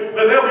want to,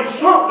 but there'll be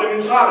something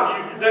inside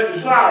of you that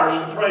desires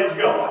to praise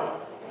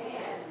God.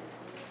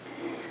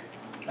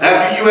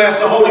 After you ask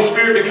the Holy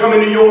Spirit to come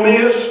into your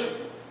midst,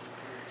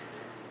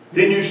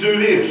 then you do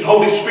this.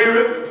 Holy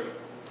Spirit,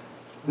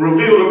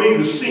 reveal to me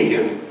the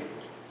sin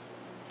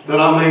that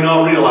I may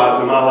not realize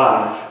in my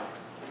life.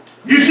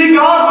 You see,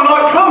 God will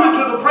not come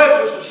into the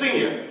presence of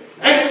sin.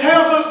 And it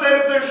tells us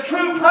that if there's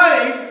true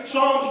praise,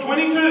 Psalms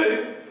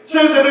 22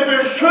 says that if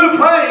there's true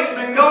praise,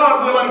 then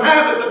God will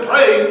inhabit the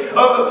praise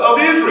of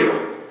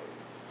Israel.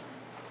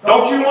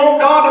 Don't you want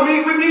God to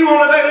meet with you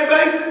on a daily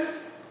basis?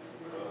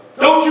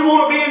 Don't you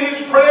want to be in His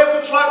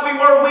presence like we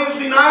were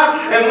Wednesday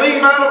night and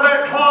leave out of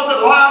that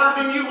closet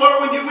lighter than you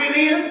were when you went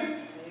in?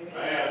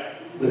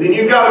 But then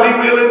you've got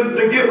to be willing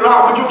to get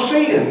right with your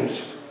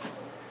sins.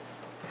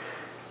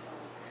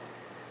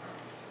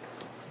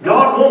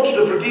 God wants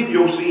to forgive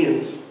your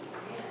sins.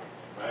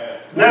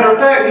 Matter of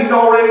fact, He's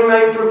already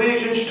made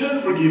provisions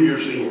to forgive your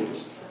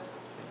sins.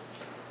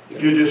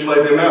 If you just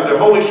lay them out there.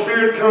 Holy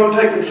Spirit, come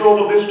take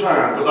control of this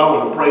time because I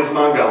want to praise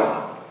my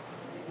God.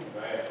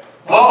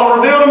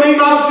 Father, reveal to me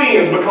my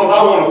sins because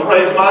I want to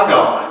praise my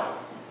God.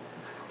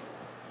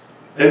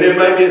 And then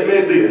maybe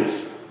admit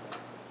this.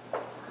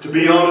 To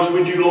be honest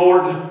with you,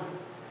 Lord,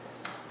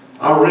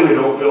 I really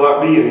don't feel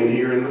like being in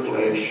here in the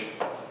flesh.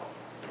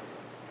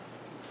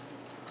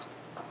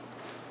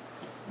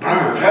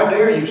 Bryan, how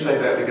dare you say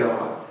that to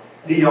God?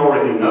 He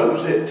already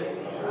knows it.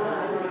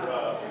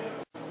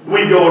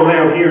 We go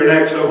around here and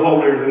act so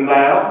holier than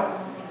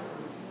thou.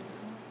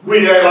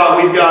 We act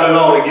like we've got it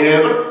all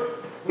together.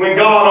 When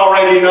God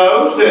already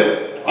knows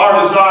that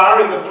our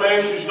desire in the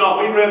flesh is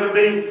not, we'd rather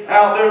be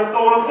out there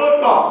throwing a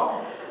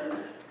football.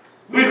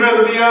 We'd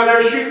rather be out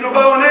there shooting a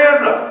bow and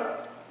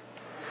arrow.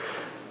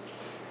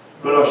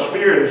 But our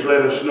Spirit has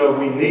let us know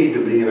we need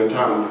to be in a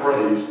time of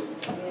praise.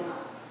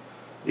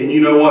 And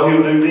you know what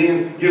He'll do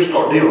then? He'll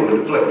start dealing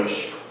with the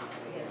flesh.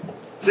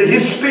 See,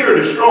 His Spirit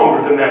is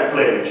stronger than that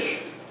flesh.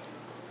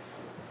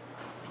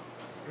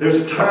 There's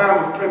a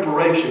time of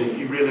preparation if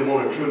you really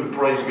want to truly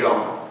praise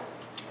God.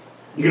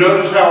 You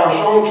notice how our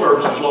song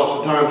services lots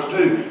of times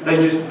too,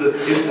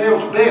 it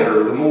sounds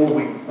better the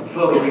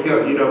further we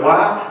go. You know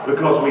why?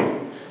 Because we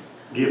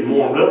get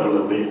warmed up a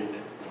little bit.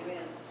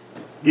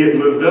 Get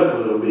moved up a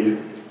little bit.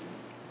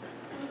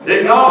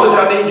 Acknowledge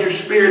I need your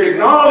Spirit.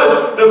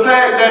 Acknowledge the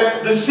fact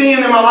that the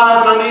sin in my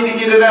life and I need to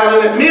get it out.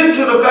 And admit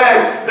to the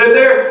fact that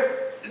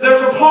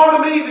there's a part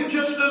of me that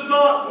just does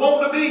not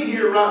want to be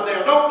here right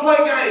now. Don't play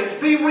games.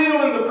 Be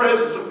real in the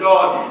presence of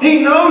God.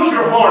 He knows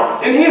your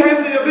heart. And He has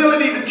the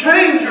ability to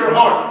change your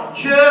heart.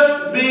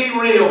 Just be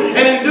real.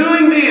 And in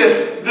doing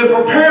this, the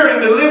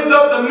preparing to lift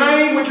up the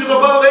name which is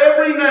above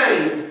every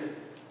name,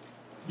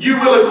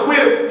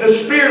 The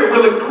Spirit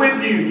will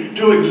equip you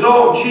to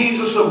exalt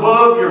Jesus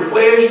above your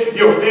flesh,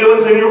 your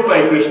feelings, and your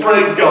faithfulness.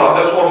 Praise God.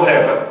 That's what will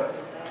happen.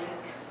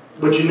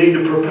 But you need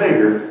to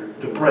prepare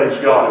to praise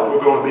God if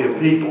we're going to be a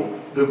people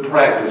who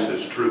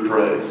practices true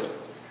praise.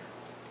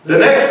 The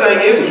next thing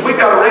is we've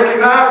got to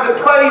recognize that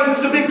praise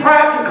is to be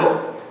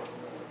practical.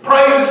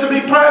 Praise is to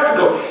be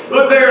practical.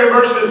 Look there in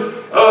verses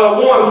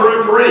 1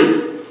 through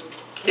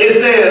 3. It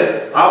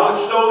says, I will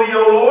extol thee,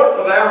 O Lord,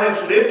 for thou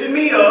hast lifted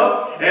me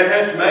up and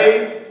hast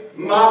made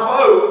my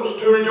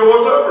foes to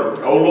rejoice over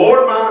me. O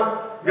Lord, my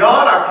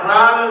God, I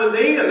cried unto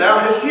thee, and thou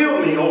hast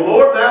healed me. O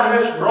Lord, thou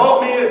hast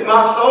brought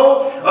my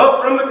soul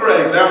up from the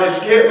grave. Thou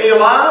hast kept me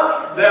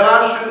alive, that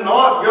I should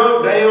not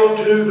go down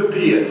to the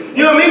pit.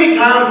 You know, many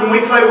times when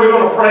we say we're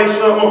going to pray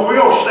something, or if we're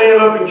going to stand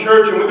up in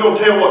church and we're going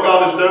to tell what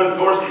God has done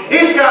for us,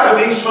 it's got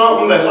to be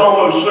something that's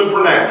almost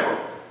supernatural.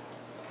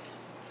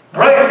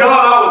 Praise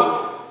God, I was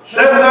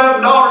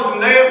 $7,000 in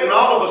debt, and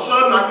all of a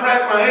sudden I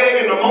cracked my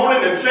egg in the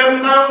morning and $7,000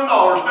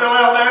 fell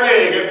out that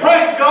egg. And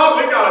praise God,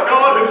 we've got a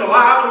God who's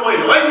alive and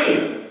well.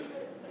 Amen.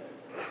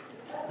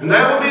 And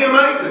that would be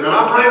amazing. And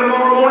I pray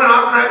tomorrow morning,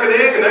 I crack an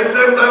egg, and there's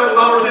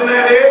 $7,000 in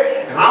that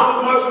egg, and I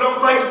will post it on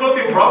Facebook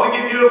and probably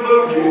give you a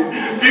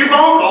few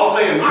phone calls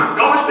saying, my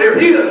gosh, there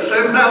is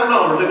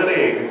 $7,000 in an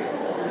egg.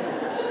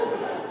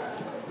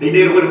 He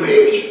did it with a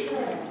fish.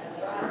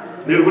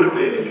 Did it with a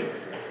fish.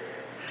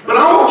 But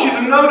I want you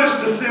to notice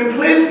the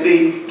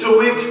simplicity to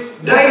which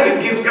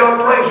David gives God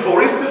praise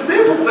for. It's the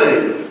simple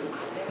things.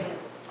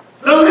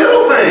 The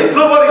little things.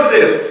 Look what he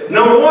says.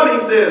 Number one,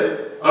 he says,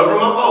 over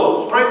my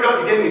foes. Praise God,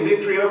 you gave me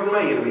victory over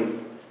my enemy.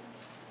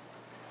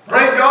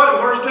 Praise God,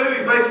 in verse 2,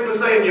 he's basically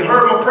saying, you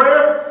heard my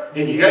prayer,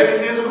 and you gave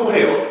me physical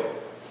health.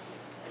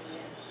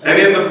 And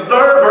in the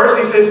third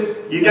verse, he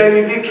says, you gave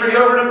me victory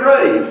over the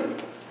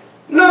grave.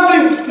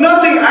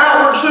 Nothing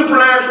outward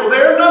supernatural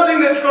there. Nothing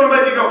that's going to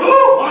make you go,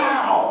 oh,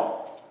 wow.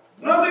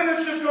 Nothing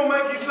that's just going to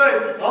make you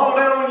say, fall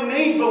down on your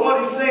knees. But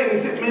what he's saying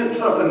is it meant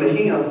something to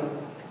him.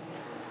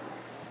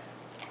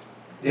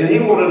 And he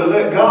wanted to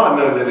let God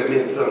know that it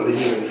meant something to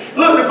him.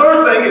 Look, the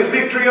first thing is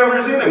victory over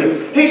his enemy.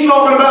 He's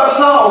talking about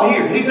Saul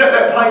here. He's at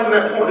that place in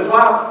that point in his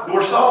life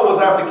where Saul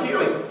was out to kill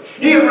him.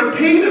 He had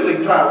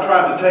repeatedly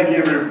tried to take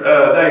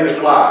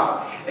David's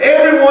life.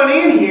 Everyone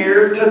in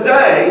here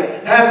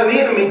today has an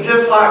enemy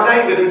just like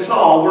David and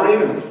Saul were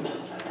enemies.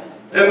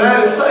 And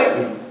that is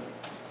Satan.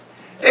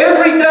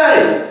 Every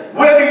day,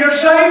 whether you're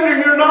saved or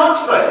you're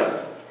not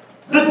saved,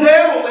 the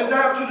devil is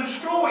out to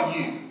destroy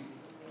you.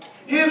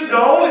 His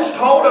goal is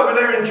told over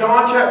there in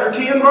John chapter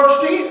 10, verse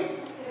 10.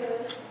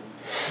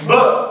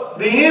 But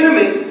the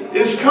enemy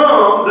is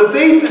come, the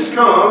thief is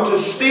come to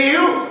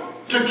steal,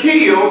 to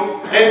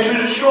kill, and to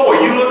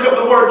destroy. You look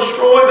up the word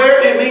destroy there,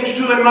 it means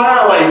to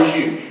annihilate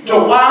you, to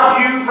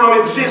wipe you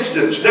from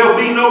existence. There will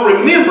be no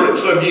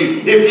remembrance of you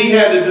if he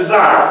had a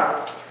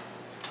desire.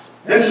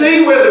 And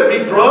see, whether it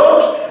be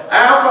drugs,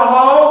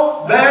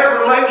 alcohol,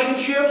 bad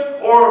relationships,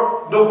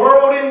 or the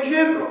world in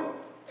general,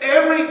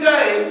 every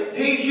day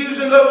he's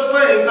using those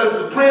things as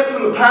the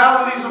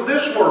principalities of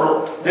this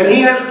world, and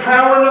he has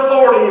power and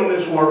authority in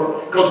this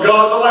world because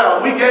God's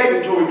allowed. We gave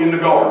it to him in the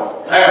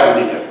garden.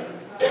 Adam did.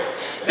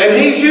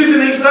 And he's using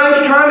these things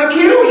trying to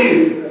kill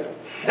you.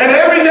 And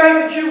every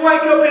day that you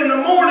wake up in the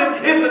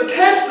morning is a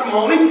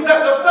testimony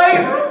that the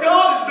favor of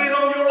God has been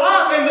on your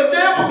life, and the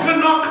devil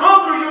could not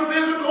conquer your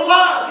physical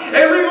life.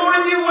 Every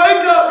morning you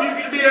wake up, you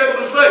can be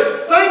able to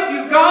say, thank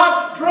you,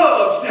 God,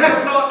 drugs has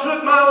not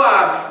took my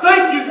life.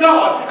 Thank you,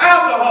 God,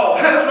 alcohol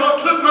has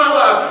not took my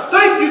life.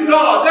 Thank you,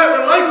 God, that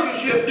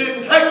relationship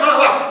didn't take my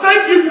life.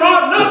 Thank you,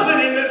 God,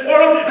 nothing in this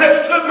world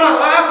has took my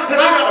life, and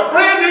I got a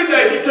brand new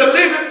day to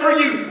live it for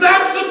you.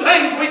 That's the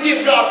things we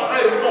give God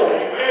praise for.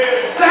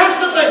 That's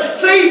the thing.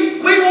 See,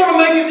 we want to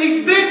make it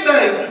these big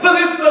things, but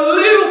it's the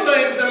little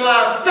things in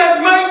life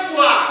that makes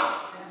life.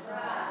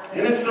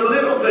 And it's the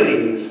little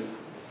things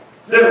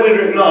that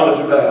we acknowledge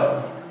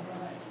about.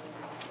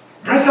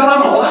 Praise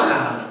God, I'm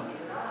alive.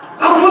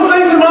 I put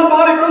things in my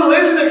body, Brother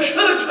Leslie, that should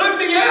have took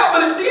me out,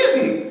 but it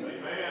didn't.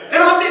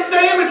 And I did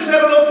damage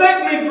that will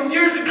affect me from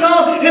years to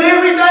come. And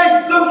every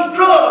day, those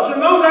drugs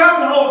and those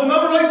alcohols and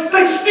those relationships,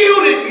 they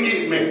still didn't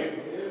get me.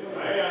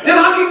 And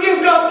I can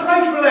give God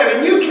praise for that.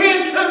 And you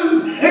can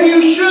too. And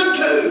you should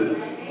too.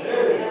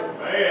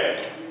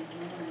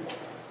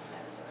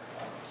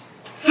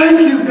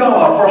 Thank you,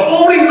 God, for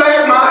holding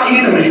back my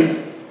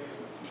enemy.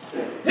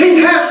 He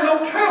has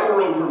no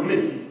power over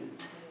me.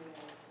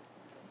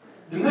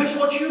 And that's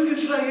what you can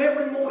say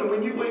every morning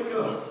when you wake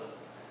up.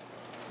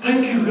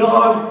 Thank you,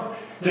 God,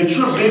 that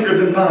you're bigger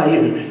than my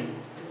enemy.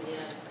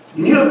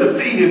 And you have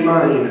defeated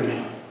my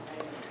enemy.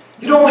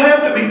 You don't have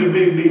to be the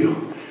big deal.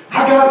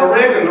 I got in a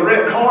wreck in the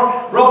wrecked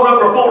car, rolled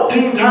over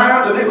 14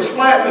 times, and it was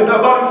flat, and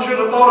nobody should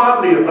have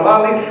thought I'd lived. But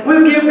I lived.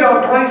 We'll give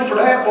God praise for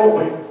that, won't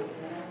we?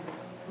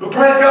 But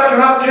praise God,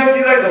 can I tell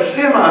you there's a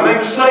semi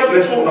named Satan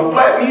that's wanting to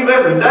flatten you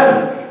every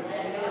day.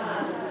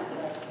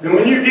 And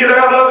when you get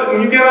out of it,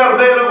 and you get out of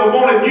bed of a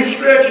morning, and you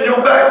stretch in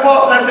your back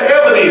pots, that's the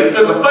evidence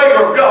that the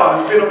favor of God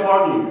has been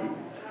upon you.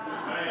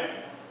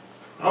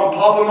 I'm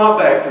popping my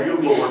back for your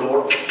glory,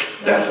 Lord.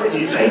 That's for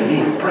you.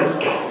 Amen. Praise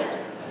God.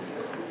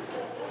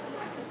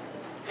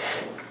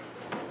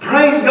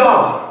 Praise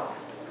God.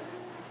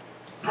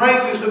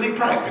 Praise is to be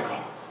practical.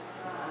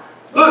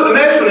 Look, the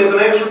next one is an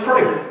answered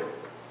prayer.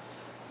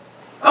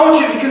 I want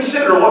you to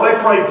consider what they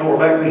prayed for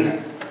back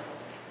then.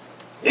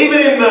 Even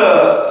in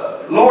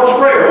the Lord's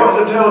Prayer, what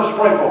does it tell us to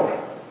pray for?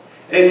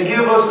 And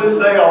give us this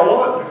day our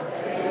what?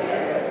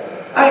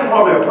 Ain't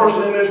probably a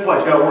person in this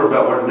place got to worry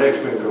about where the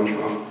next meal comes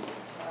from.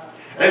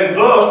 And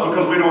thus,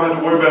 because we don't have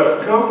to worry about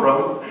where it come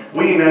from,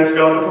 we ain't asked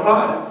God to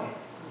provide it.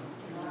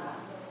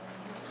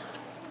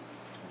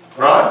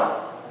 Right?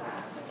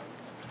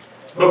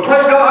 But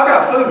praise God, I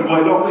got food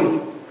waiting on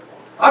me.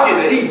 I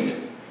get to eat.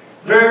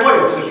 Very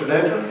well, Sister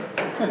Dandra.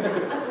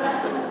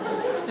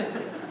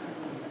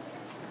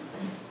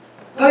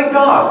 Thank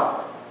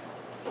God.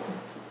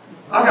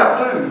 I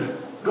got food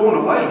going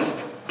to waste.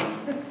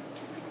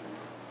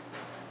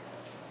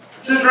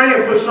 Sister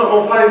Ann put something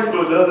on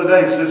Facebook the other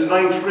day, says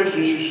things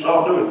Christians should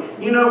stop doing.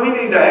 You know, we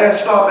need to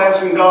stop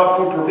asking God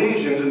for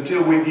provisions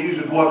until we've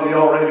used what He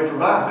already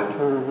provided.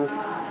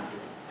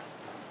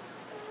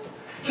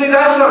 See,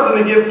 that's something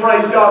to give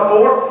praise God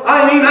for.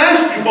 I ain't even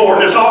asked you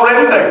for it. It's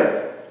already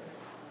there.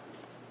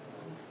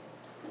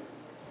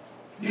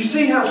 You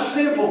see how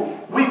simple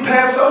we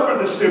pass over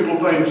the simple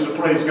things to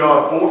praise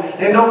God for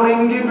and don't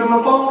even give Him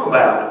a thought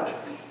about it.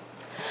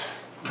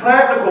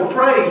 Practical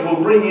praise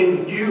will bring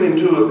you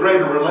into a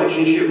greater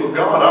relationship with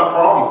God. I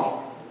promise.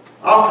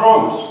 I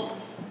promise.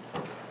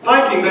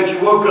 Thank Him that you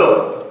woke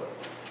up.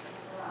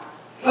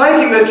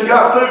 Thank Him that you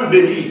got food to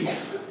eat.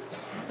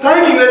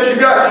 Thank Him that you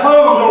got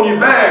clothes on your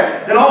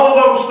back and all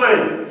those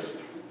things.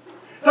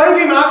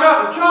 Thank Him I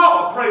got a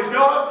job, praise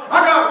God.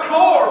 I got a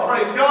car,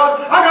 praise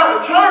God. I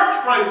got a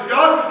church, praise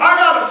God. I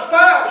got a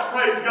spouse,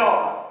 praise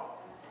God.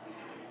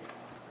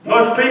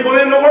 Most people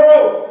in the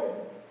world,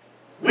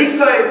 we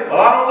say,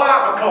 well, I don't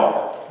like my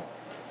car.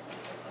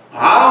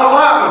 I don't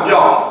like my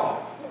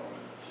job.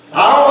 I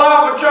don't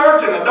like my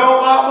church and I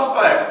don't like my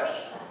spouse.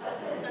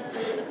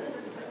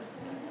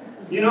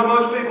 You know,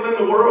 most people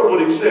in the world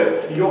would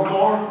accept your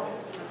car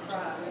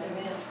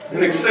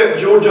and accept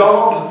your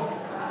job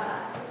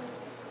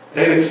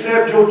and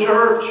accept your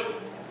church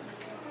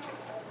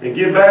and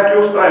give back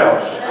your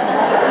spouse.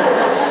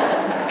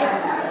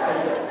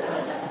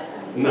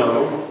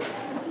 No,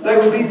 they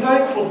would be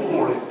thankful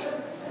for it.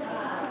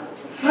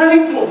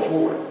 Thankful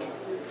for it.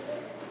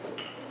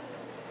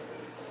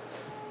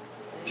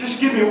 Just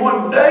give me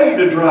one day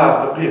to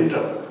drive the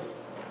Pinto.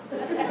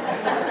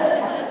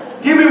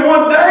 Give me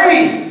one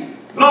day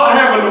not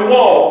having to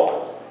walk.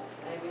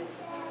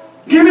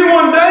 Give me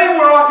one day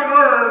where I can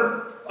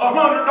earn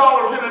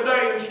 $100 in a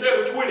day instead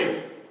of 20.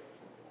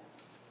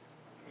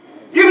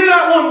 Give me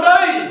that one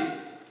day,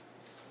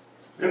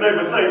 and they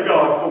would thank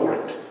God for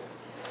it.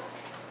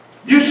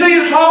 You see,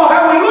 it's all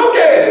how we look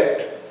at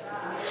it.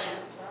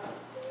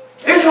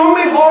 It's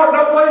only hard,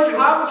 no question.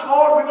 Life is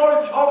hard. We've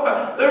already talked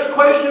about it. There's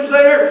questions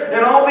there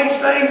and all these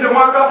things and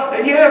why God.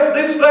 And yes,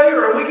 this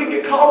there, and we can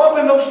get caught up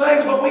in those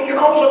things, but we can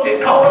also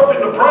get caught up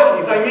in the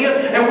praise.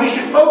 Amen? And we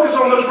should focus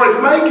on those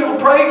prayers. Make your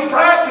praise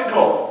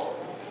practical.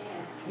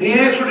 He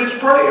answered his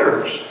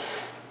prayers.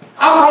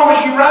 I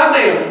promise you right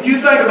now, you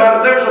think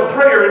about it, there's a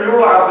prayer in your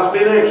life that's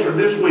been answered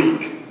this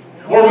week.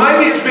 Or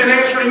maybe it's been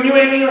answered and you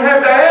ain't even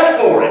have to ask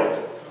for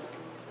it.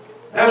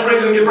 That's the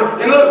reason to get prayer.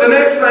 And look, the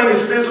next thing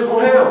is physical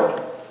health.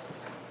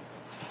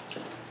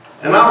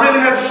 And I really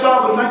had to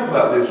stop and think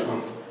about this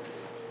one.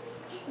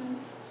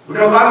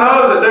 Because I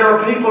know that there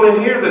are people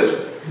in here that's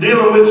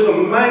dealing with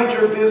some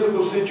major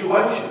physical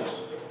situations.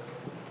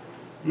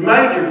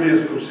 Major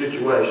physical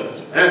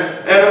situations. And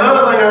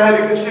another thing I had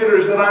to consider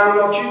is that I am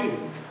not you.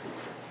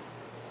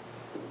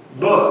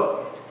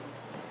 But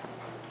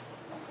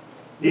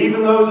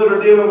even those that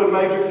are dealing with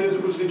major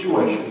physical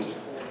situations,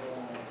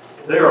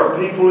 there are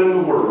people in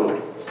the world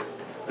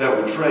that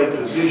would trade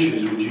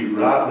positions with you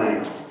right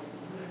now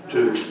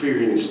to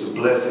experience the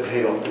blessed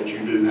health that you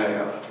do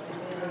have.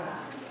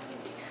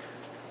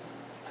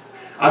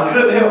 I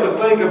couldn't help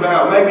but think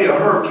about maybe it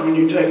hurts when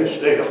you take a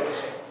step.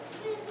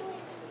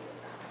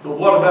 But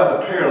what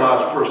about the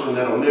paralyzed person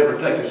that will never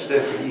take a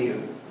step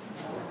again?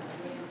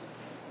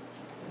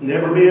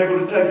 Never be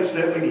able to take a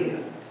step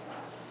again.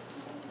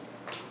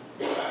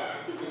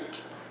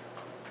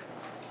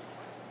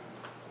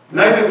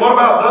 Maybe what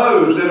about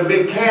those that have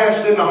been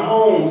cast into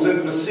homes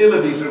and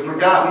facilities and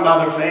forgotten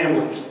by their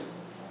families?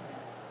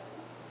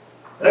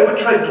 They would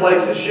trade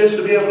places just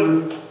to be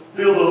able to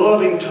feel the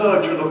loving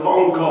touch or the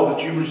phone call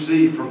that you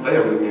receive from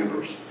family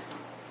members.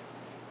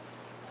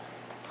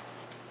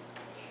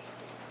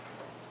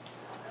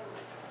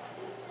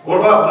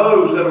 What about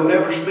those that will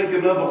never speak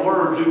another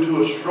word due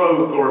to a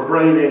stroke or a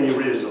brain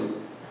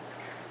aneurysm?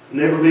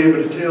 Never be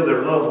able to tell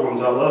their loved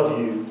ones, I love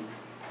you.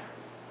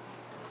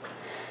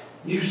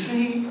 You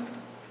see,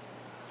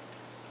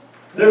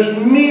 there's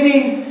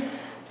many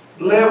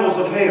levels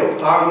of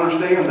health. I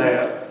understand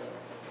that.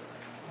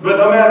 But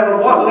no matter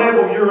what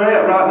level you're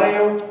at right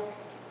now,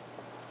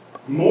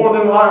 more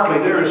than likely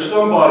there is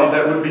somebody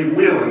that would be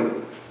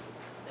willing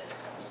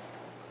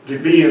to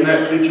be in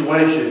that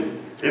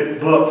situation if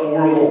but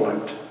for a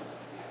moment.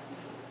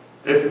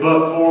 If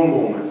but for a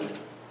moment.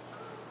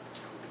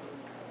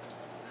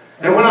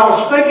 And when I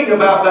was thinking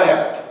about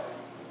that,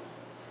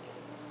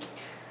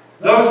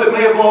 those that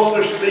may have lost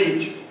their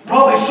speech,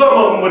 probably some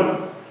of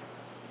them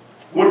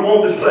would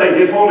want to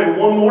say, if only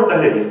one more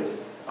day,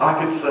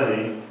 I could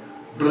say,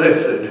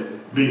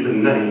 blessed be the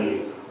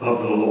name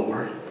of the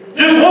Lord.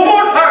 Just one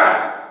more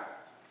time.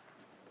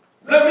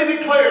 Let me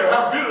declare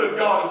how good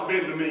God has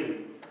been to me.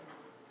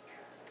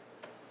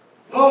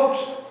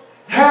 Folks,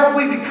 have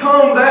we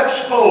become that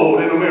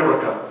spoiled in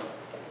America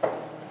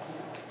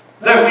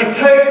that we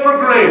take for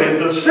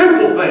granted the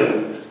simple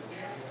things,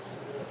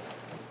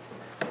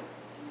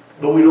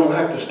 but we don't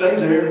have to stay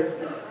there?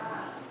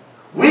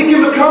 We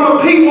can become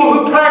a people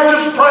who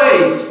practice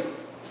praise.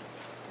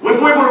 If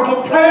we were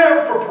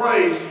prepared for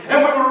praise,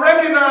 and we would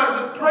recognize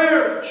that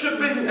prayer should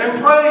be,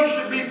 and praise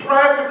should be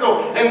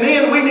practical, and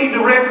then we need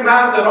to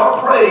recognize that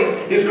our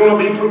praise is going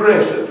to be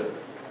progressive.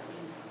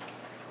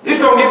 It's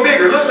going to get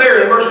bigger. Look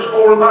there in verses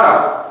 4 and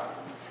 5.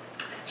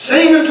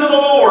 Sing unto the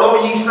Lord,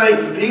 O ye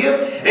saints of His,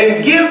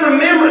 and give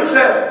remembrance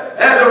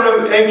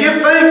and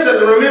give thanks at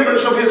the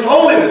remembrance of His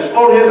holiness,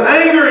 for His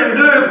anger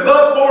endureth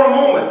but for a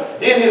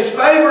moment. In His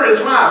favor is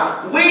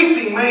life.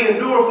 Weeping may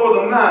endure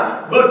for the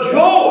night, but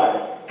joy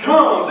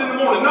comes in the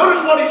morning.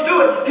 Notice what he's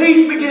doing.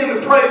 He's beginning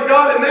to praise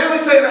God, and now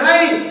he's saying,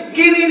 hey,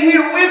 get in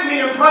here with me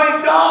and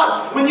praise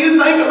God. When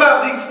you think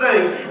about these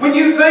things, when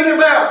you think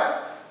about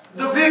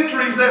the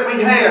victories that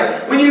we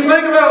have, when you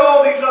think about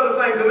all these other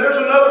things, and there's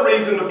another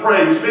reason to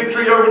praise,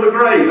 victory over the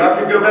grave. I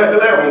could go back to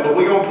that one, but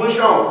we're going to push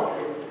on.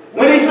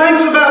 When he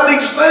thinks about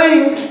these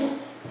things,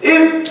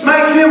 it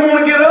makes him want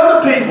to get other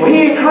people.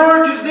 He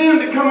encourages them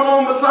to come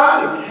along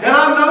beside him. And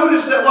I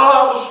noticed that while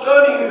I was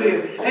studying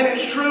this, and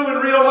it's true in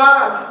real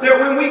life, that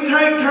when we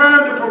take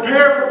time to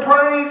prepare for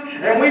praise,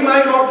 and we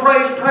make our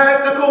praise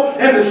practical,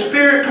 and the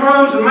Spirit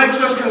comes and makes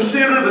us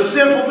consider the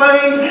simple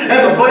things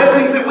and the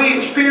blessings that we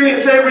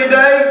experience every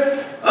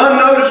day,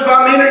 unnoticed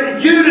by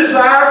many, you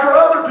desire for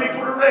other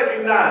people to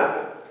recognize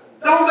it.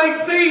 Don't they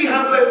see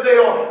how blessed they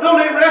are? Don't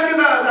they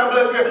recognize how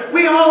blessed they are?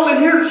 We all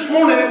in here this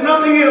morning, if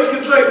nothing else,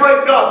 can say,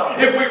 praise God.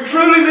 If we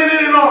truly meant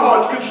it in our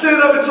hearts, could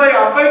stand up and say,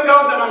 I thank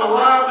God that I'm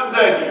alive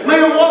today.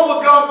 Man, what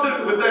would God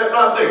do with that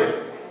right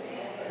there?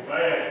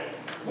 Amen.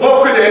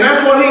 And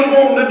that's what He's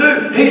wanting to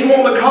do. He's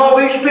wanting to call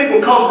these people,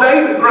 because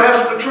David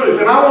grasped the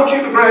truth. And I want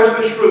you to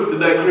grasp this truth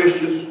today,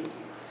 Christians.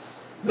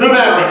 No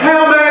matter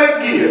how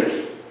bad it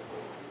gets,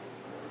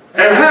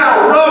 and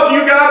how rough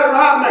you got it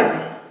right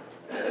now,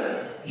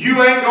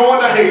 you ain't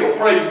going to hell,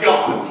 praise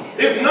God.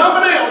 If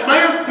nothing else,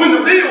 man, when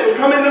the bills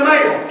come in the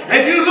mail,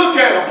 and you look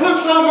at them,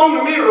 put some on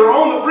the mirror or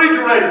on the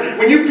refrigerator,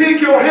 when you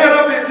pick your head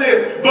up, it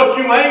says, but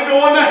you ain't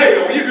going to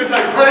hell. You can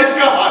say, praise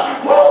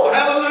God. Whoa,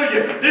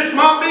 hallelujah. This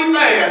might be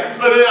bad,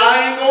 but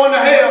I ain't going to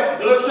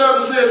hell. It looks up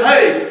and says,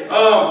 hey,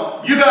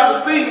 you got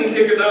a speeding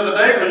ticket the other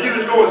day because you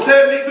was going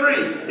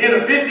 73 in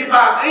a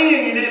 55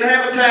 and you didn't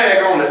have a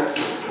tag on it.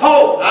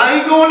 Oh, I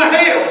ain't going to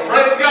hell.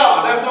 Praise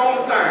God. That's on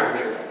the sign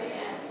there.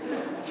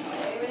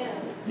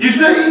 You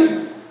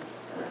see?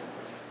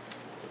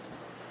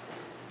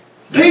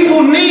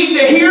 People need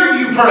to hear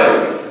you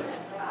praise.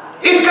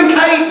 It's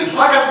contagious.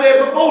 Like I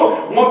said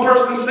before, one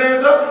person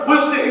stands up,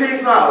 we'll sit here in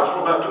silence for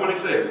about 20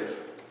 seconds.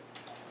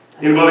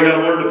 Anybody got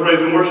a word of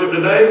praise and worship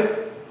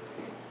today?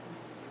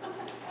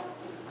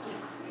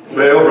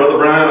 Well, Brother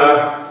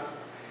Bryan,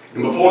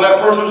 and before that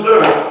person's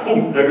done,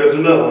 boom, there goes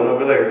another one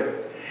over there.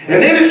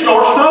 And then it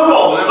starts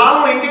snowballing, and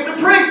I don't even get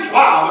to preach.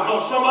 Why?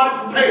 Because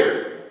somebody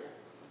prepared.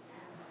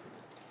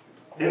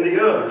 And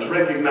the others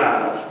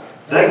recognize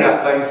they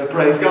got things to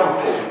praise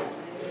God for.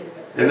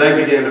 And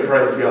they begin to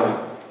praise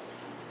God.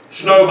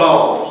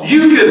 Snowballs.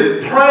 You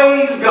could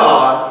praise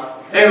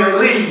God and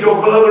relieve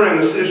your brother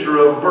and sister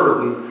of a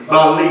burden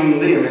by leading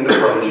them into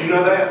praise. You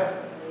know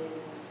that?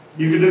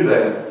 You can do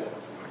that.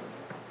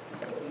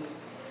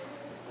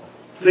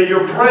 See,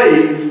 your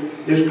praise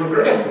is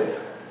progressive.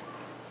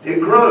 It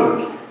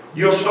grows.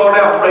 You'll start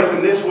out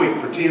praising this week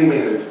for 10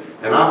 minutes.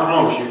 And I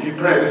promise you, if you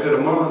practice it a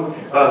month,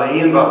 by the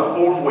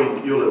 4th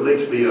week, you'll at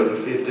least be up to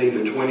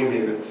 15 to 20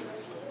 minutes.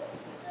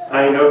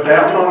 I ain't no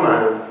doubt in my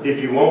mind, if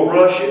you won't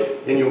rush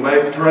it, and you'll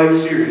make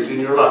praise serious in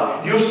your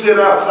life. You'll sit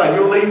outside,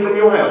 you'll leave from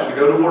your house to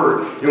go to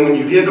work, and when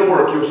you get to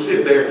work, you'll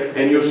sit there,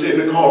 and you'll sit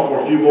in the car for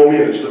a few more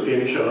minutes to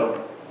finish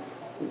up.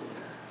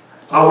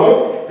 I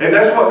won't, and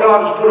that's what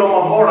God has put on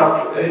my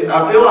heart.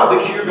 I feel like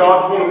this year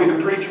God's wanting me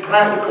to preach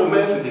practical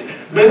messages.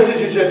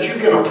 Messages that you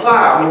can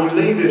apply when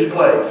you leave this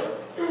place.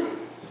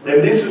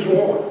 And this is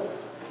one.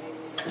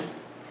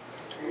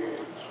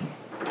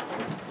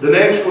 The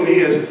next one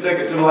is, the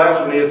second to the last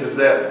one is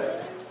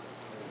that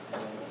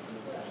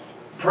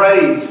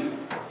praise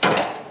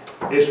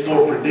is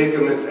for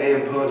predicaments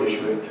and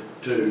punishment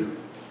too.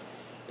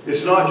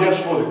 It's not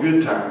just for the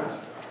good times.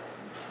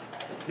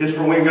 It's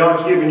for when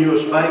God's giving you a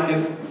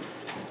spanking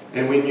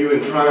and when you're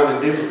in trying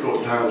and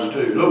difficult times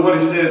too. Look what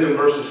he says in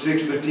verses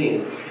 6 through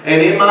 10. And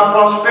in my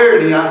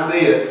prosperity I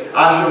said,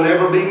 I shall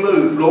never be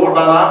moved. Lord,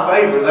 by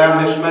thy favor thou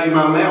hast made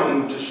my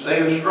mountain to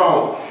stand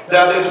strong.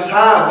 Thou didst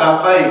hide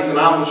thy face, and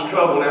I was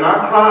troubled. And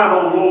I cried,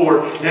 O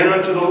Lord, and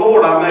unto the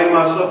Lord I made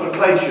my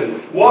supplication.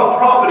 What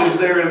profit is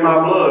there in my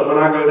blood when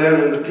I go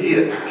down in the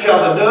pit? Shall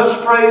the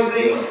dust praise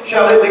thee?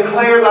 Shall it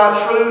declare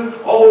thy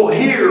truth? Oh,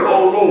 hear,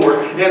 O Lord,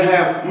 and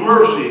have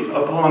mercy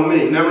upon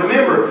me. Now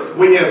remember,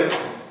 we have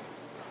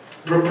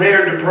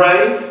prepared to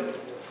praise.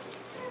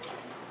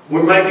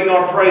 We're making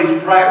our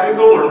praise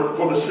practical or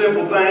for the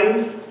simple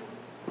things.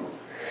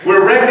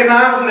 We're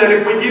recognizing that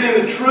if we get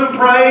into true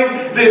praise,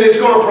 then it's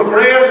going to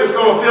progress, it's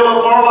going to fill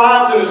up our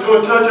lives, and it's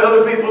going to touch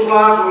other people's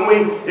lives when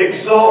we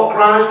exalt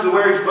Christ to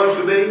where He's supposed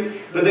to be.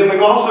 But then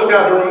we've also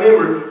got to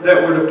remember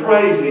that we're to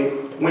praise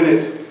Him when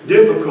it's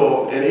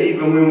difficult, and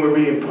even when we're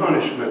being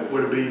punishment,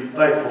 we're to be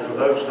thankful for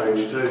those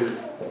things too.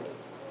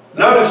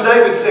 Notice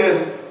David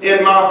says,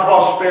 in my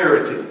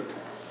prosperity.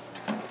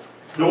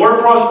 The word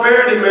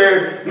prosperity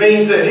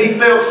means that he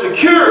felt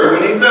secure.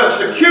 When he felt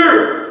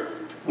secure,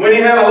 when he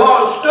had a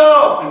lot of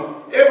stuff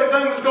and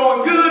everything was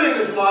going good in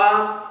his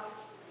life,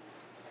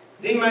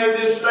 he made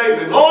this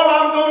statement, Lord,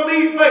 I'm going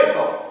to be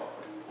faithful.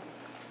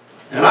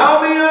 And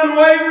I'll be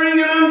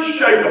unwavering and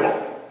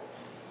unshakable.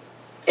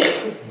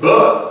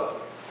 But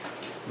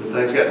when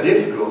things got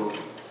difficult,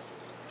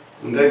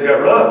 when things got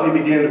rough, he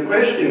began to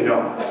question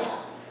God.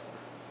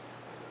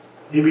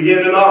 He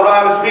began to not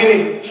write as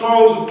many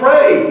songs of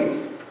praise.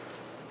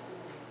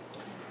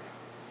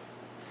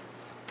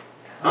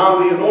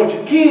 I'm the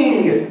anointed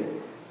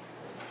king.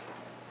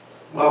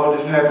 Why would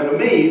this happen to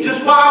me?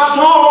 Just wipe salt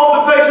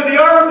off the face of the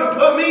earth and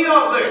put me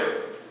up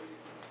there.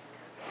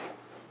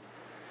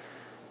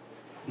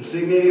 You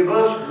see, many of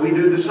us, we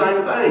do the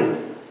same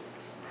thing.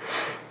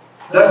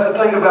 That's the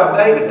thing about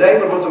David.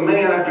 David was a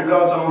man after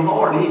God's own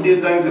heart. He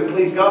did things that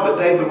pleased God,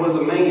 but David was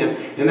a man.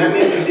 And that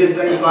means he did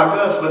things like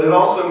us, but it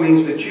also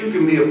means that you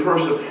can be a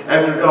person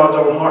after God's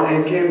own heart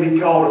and can be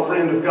called a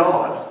friend of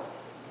God.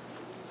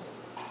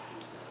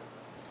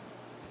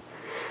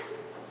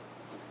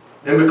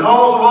 And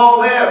because of all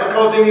that,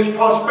 because in his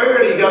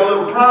prosperity he got a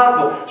little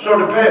prideful,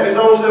 started patting his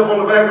own self on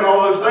the back and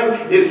all those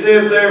things, it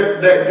says there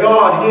that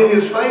God hid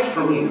his face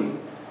from him.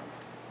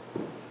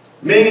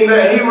 Meaning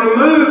that he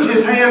removed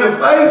his hand of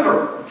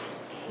favor.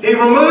 He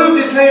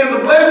removed his hands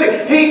of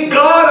blessing.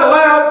 God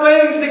allowed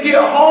things to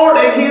get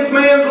hard in his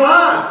man's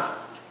life.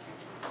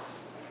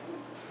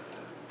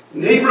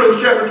 In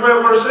Hebrews chapter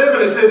 12 verse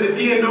 7 it says, if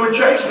ye endure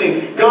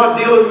chastening, God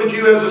dealeth with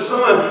you as a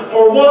son.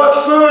 For what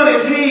son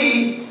is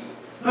he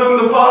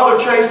whom the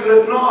Father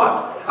chasteneth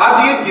not?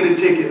 I did get a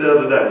ticket the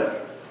other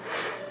day.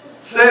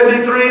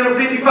 73 and a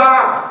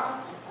 55.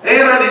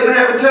 And I didn't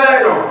have a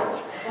tag on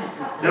it.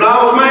 And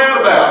I was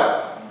mad about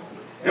it.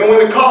 And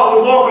when the cop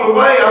was walking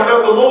away, I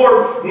felt the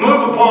Lord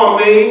move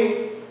upon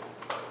me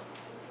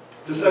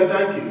to say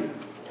thank you.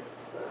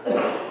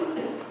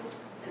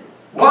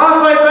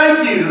 Why say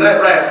thank you to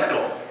that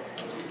rascal?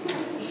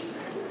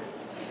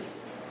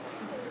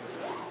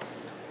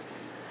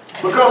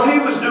 Because he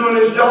was doing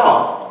his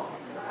job.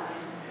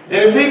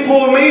 And if he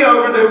pulled me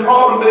over, then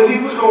probably he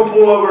was going to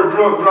pull over a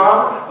drunk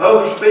driver,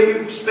 other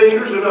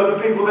speeders, and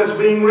other people that's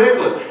being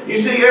reckless. You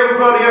see,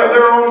 everybody out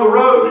there on the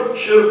road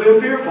should have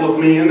been fearful of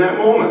me in that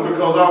moment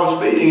because I was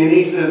speeding. And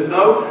he says,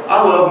 no,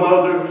 I love my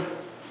other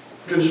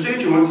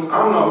constituents.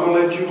 I'm not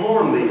going to let you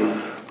harm them.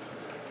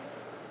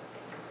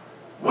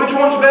 Which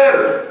one's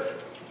better?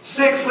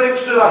 6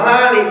 licks to the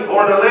hiney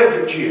or an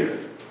electric chair?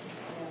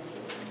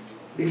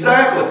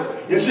 Exactly.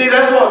 And see,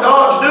 that's what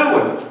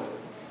God's doing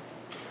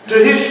to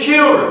His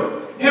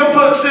children. He'll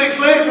put 6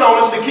 licks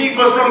on us to keep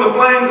us from the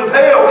flames of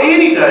hell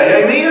any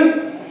day. Amen?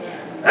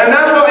 And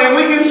that's what, and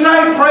we can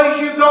say, praise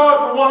you,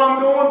 God, for what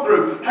I'm going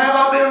through. Have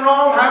I been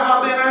wrong? Have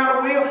I been out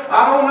of will?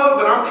 I don't know,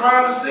 but I'm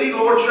trying to see.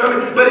 Lord, show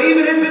me. But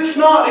even if it's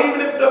not, even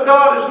if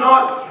God is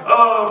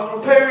not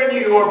preparing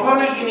you or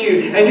punishing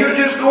you, and you're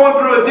just going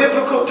through a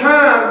difficult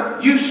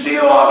time, you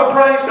still ought to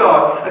praise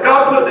God.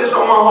 God put this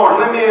on my heart.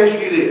 Let me ask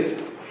you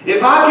this.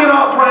 If I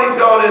cannot praise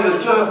God in the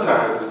tough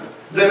times,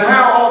 then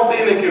how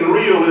authentic and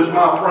real is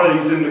my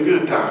praise in the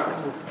good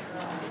times?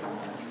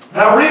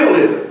 How real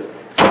is it?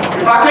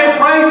 If I can't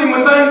praise Him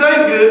when things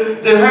ain't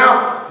good, then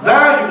how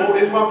valuable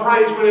is my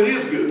praise when it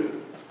is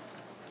good?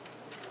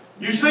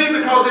 You see,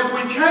 because if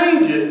we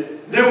change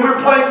it, then we're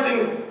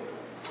placing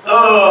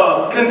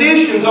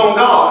conditions on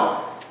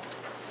God.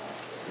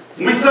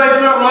 We say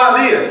something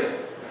like this.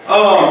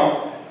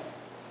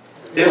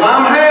 If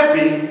I'm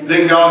happy,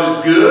 then God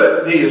is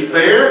good, He is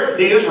fair,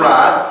 He is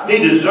right, He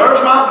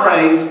deserves my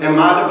praise and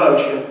my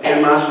devotion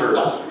and my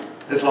service.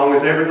 As long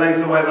as everything's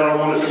the way that I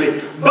want it to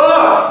be.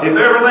 But if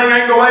everything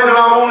ain't the way that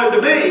I want it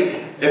to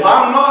be, if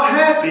I'm not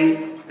happy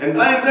and things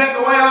ain't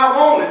the way I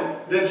want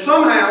it, then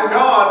somehow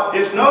God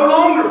is no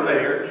longer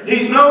fair,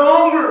 He's no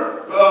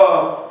longer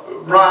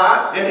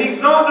right, and He's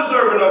not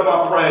deserving of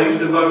our praise,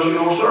 devotion,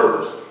 or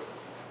service.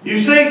 You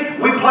see,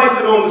 we place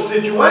it on the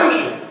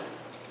situation.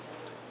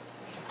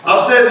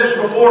 I've said this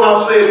before and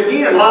I'll say it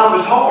again. Life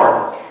is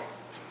hard.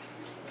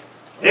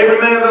 Every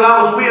man that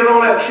I was with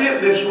on that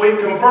trip this week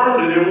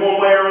confirmed it in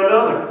one way or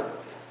another.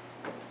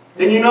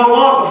 And you know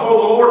what? Before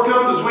the Lord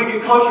comes, as we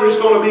get closer, it's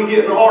going to be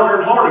getting harder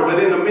and harder.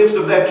 But in the midst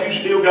of that, you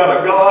still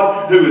got a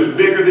God who is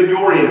bigger than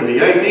your enemy.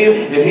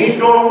 Amen? And He's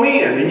going to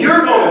win. And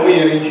you're going to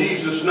win in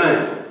Jesus'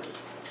 name.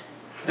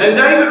 And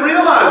David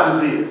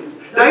realizes this.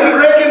 David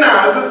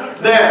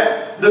recognizes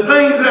that the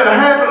things that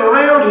happen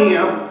around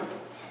him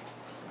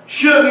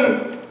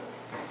shouldn't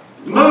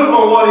move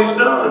on what he's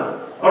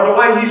done or the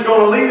way he's going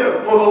to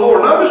live for the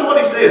Lord. Notice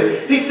what he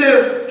says. He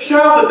says,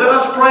 shall the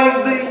dust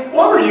praise thee?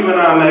 What are you and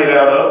I made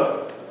out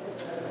of?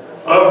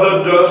 Of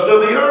the dust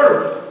of the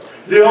earth.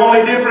 The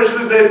only difference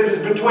that is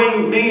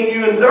between me and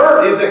you and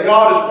dirt is that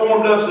God has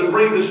formed us and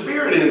breathed the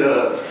Spirit into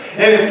us.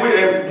 And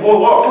for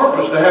what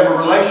purpose? To have a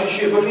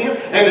relationship with Him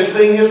and to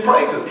sing His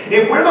praises.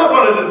 If we're not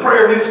going to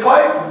declare His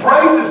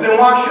praises, then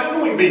why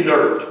shouldn't we be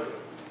dirt?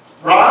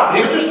 Right?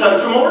 He'll just take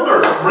some more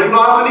dirt, breathe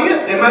life in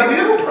it, and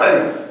maybe it'll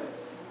praise.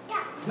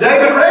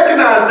 David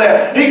recognized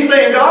that. He's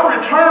saying, God,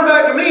 return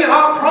back to me, and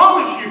I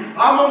promise you,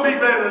 I'm going to be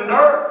better than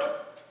dirt.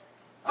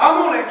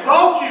 I'm going to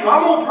exalt you.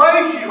 I'm going to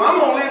praise you. I'm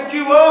going to lift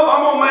you up.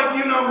 I'm going to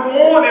make you number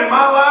one in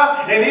my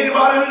life, and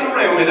anybody who's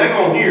around me, they're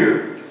going to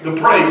hear the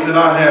praise that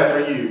I have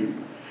for you.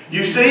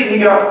 You see, he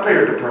got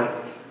prepared to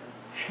praise.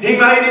 He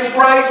made his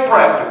praise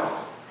practical.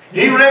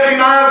 He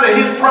recognized that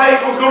his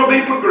praise was going to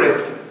be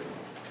progressive.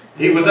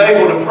 He was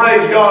able to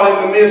praise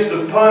God in the midst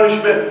of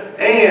punishment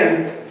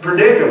and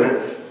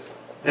predicaments.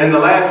 And the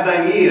last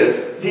thing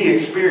is, he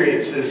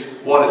experiences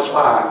what it's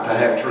like to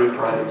have true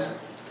praise.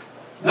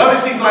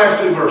 Notice these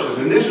last two verses,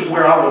 and this is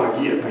where I want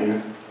to get,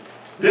 man.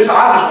 I just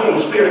want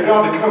the Spirit of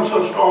God to come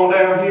so strong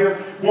down here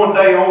one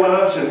day on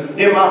us, and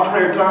in my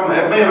prayer time,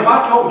 man, if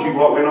I told you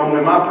what went on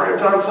in my prayer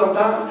time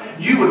sometimes,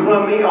 you would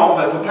run me off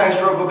as a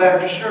pastor of a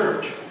Baptist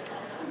church.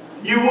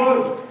 You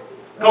would.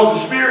 Because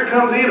the Spirit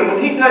comes in, and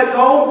when He takes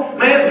hold,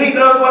 man, He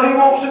does what He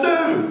wants to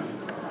do.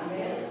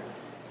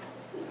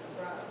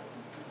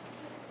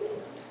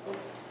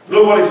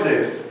 Look what He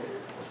says.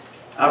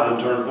 I've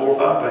done turned 4 or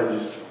 5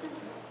 pages.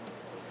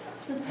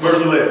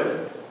 Verse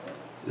 11.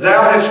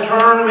 Thou hast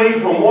turned me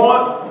from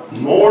what?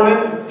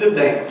 Mourning to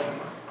dancing.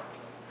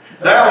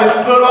 Thou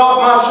hast put off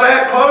my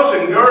sackcloth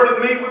and girded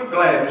me with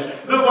gladness.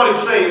 Look what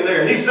he's saying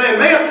there. He's saying,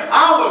 man,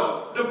 I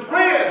was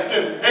depressed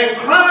and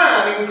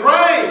crying and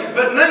gray,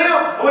 but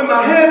now with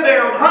my head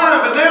down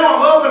crying, but now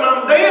I'm up and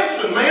I'm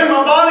dancing, man.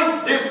 My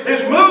body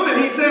is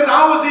moving. He says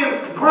I was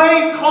in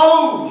grave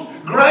clothes,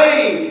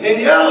 gray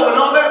and yellow and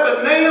all that,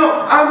 but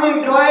now I'm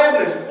in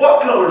gladness.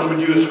 What colors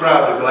would you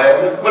ascribe to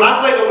gladness? When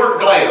I say the word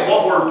glad,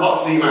 what word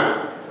pops to your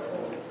mind?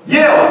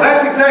 Yellow,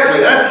 that's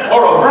exactly that.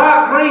 Or a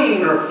bright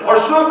green or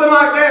something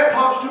like that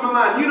pops to my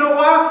mind. You know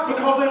why?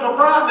 Because there's a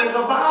brightness,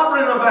 a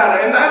vibrant about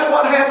it. And that's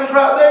what happens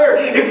right there.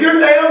 If you're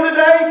down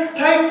today,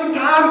 take some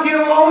time, get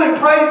alone and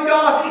praise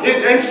God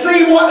and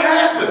see what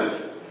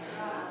happens.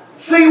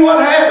 See what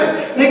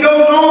happens. He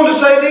goes on to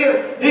say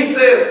this. He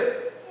says,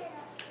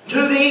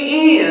 to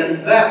the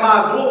end that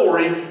my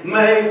glory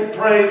may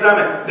praise thy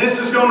name. This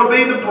is going to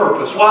be the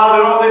purpose. Why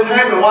did all this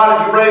happen? Why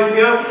did you raise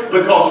me up?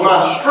 Because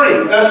my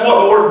strength, that's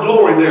what the word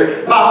glory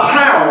there, my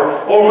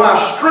power or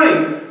my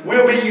strength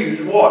will be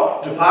used.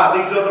 What? To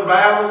fight these other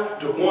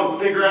battles? To want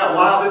to figure out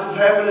why this is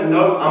happening?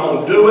 No, I'm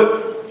going to do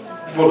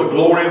it for the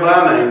glory of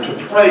thy name.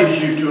 To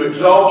praise you, to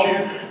exalt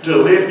you, to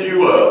lift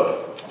you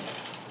up.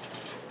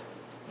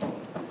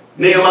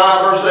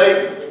 Nehemiah verse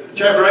 8.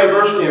 Chapter 8,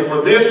 verse 10.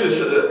 For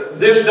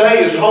this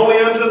day is holy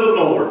unto the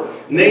Lord.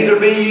 Neither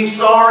be ye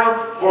sorry,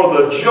 for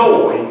the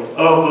joy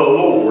of the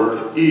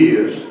Lord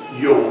is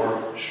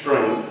your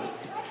strength.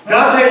 Can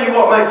I tell you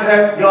what makes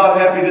God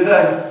happy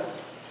today?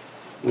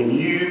 When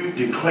you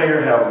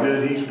declare how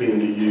good He's been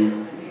to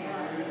you.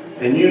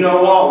 And you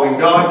know what? When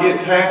God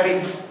gets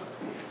happy,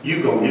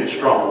 you're going to get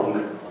strong.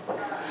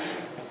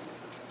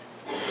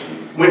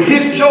 When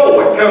His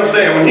joy comes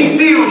down, when He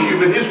fills you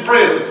with His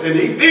presence and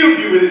He fills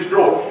you with His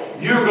joy,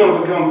 you're going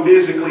to become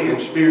physically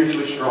and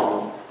spiritually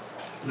strong.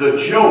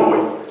 The joy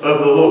of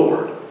the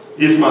Lord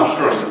is my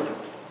strength.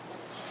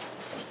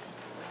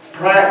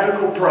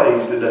 Practical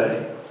praise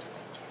today.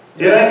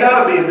 It ain't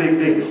got to be a big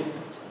deal.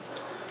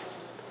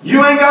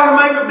 You ain't got to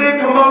make a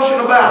big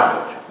commotion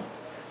about it.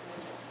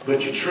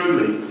 But you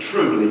truly,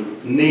 truly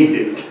need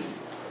it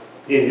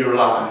in your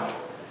life.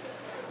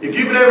 If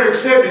you've never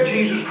accepted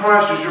Jesus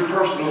Christ as your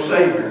personal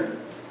Savior,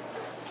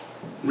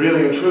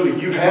 really and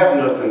truly, you have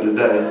nothing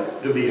today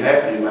to be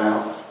happy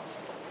about.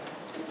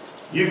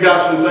 You've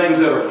got some things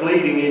that are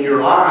fleeting in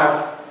your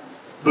life,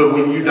 but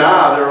when you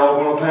die, they're all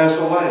going to pass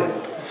away.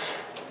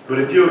 But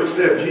if you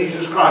accept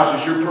Jesus Christ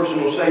as your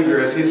personal Savior,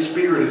 as His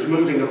Spirit is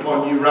moving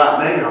upon you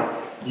right now,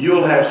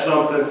 you'll have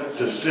something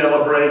to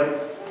celebrate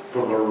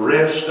for the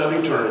rest of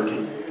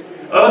eternity.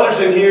 Others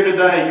in here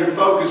today, your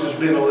focus has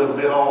been a little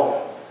bit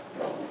off.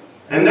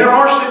 And there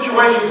are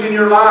situations in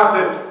your life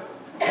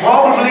that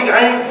probably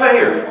ain't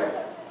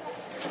fair.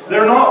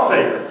 They're not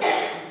fair.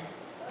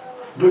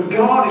 But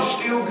God is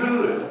still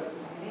good.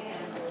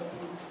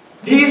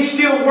 He is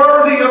still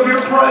worthy of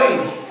your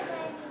praise.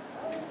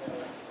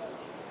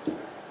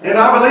 And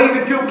I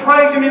believe if you'll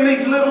praise Him in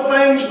these little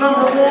things,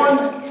 number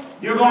one,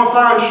 you're going to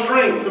find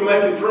strength to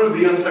make it through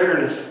the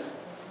unfairness.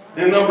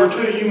 And number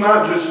two, you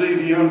might just see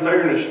the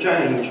unfairness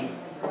change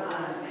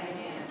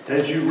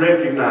as you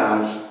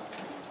recognize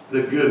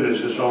the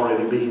goodness that's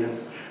already been.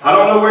 I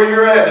don't know where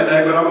you're at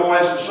today, but I'm going to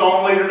ask the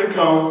song leader to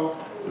come,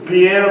 the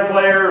piano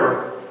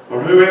player,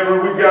 or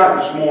whoever we've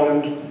got this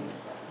morning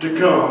to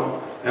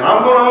come. And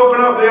I'm going to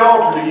open up the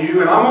altar to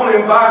you, and I'm going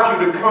to invite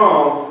you to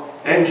come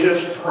and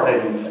just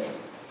praise.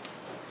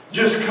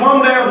 Just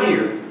come down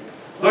here.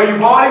 Though your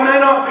body may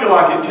not feel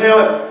like it, tell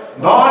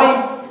it,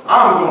 body,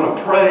 I'm going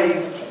to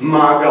praise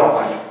my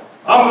God.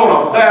 I'm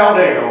going to bow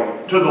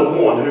down to the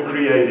one who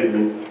created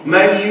me.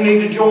 Maybe you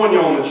need to join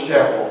Yeoman's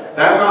Chapel.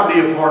 That might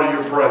be a part of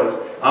your praise.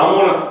 I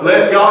want to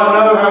let God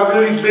know how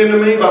good He's been to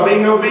me by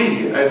being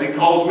obedient as He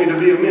calls me to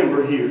be a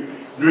member here.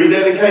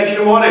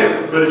 Rededication,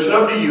 whatever. But it's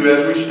up to you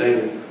as we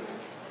stand.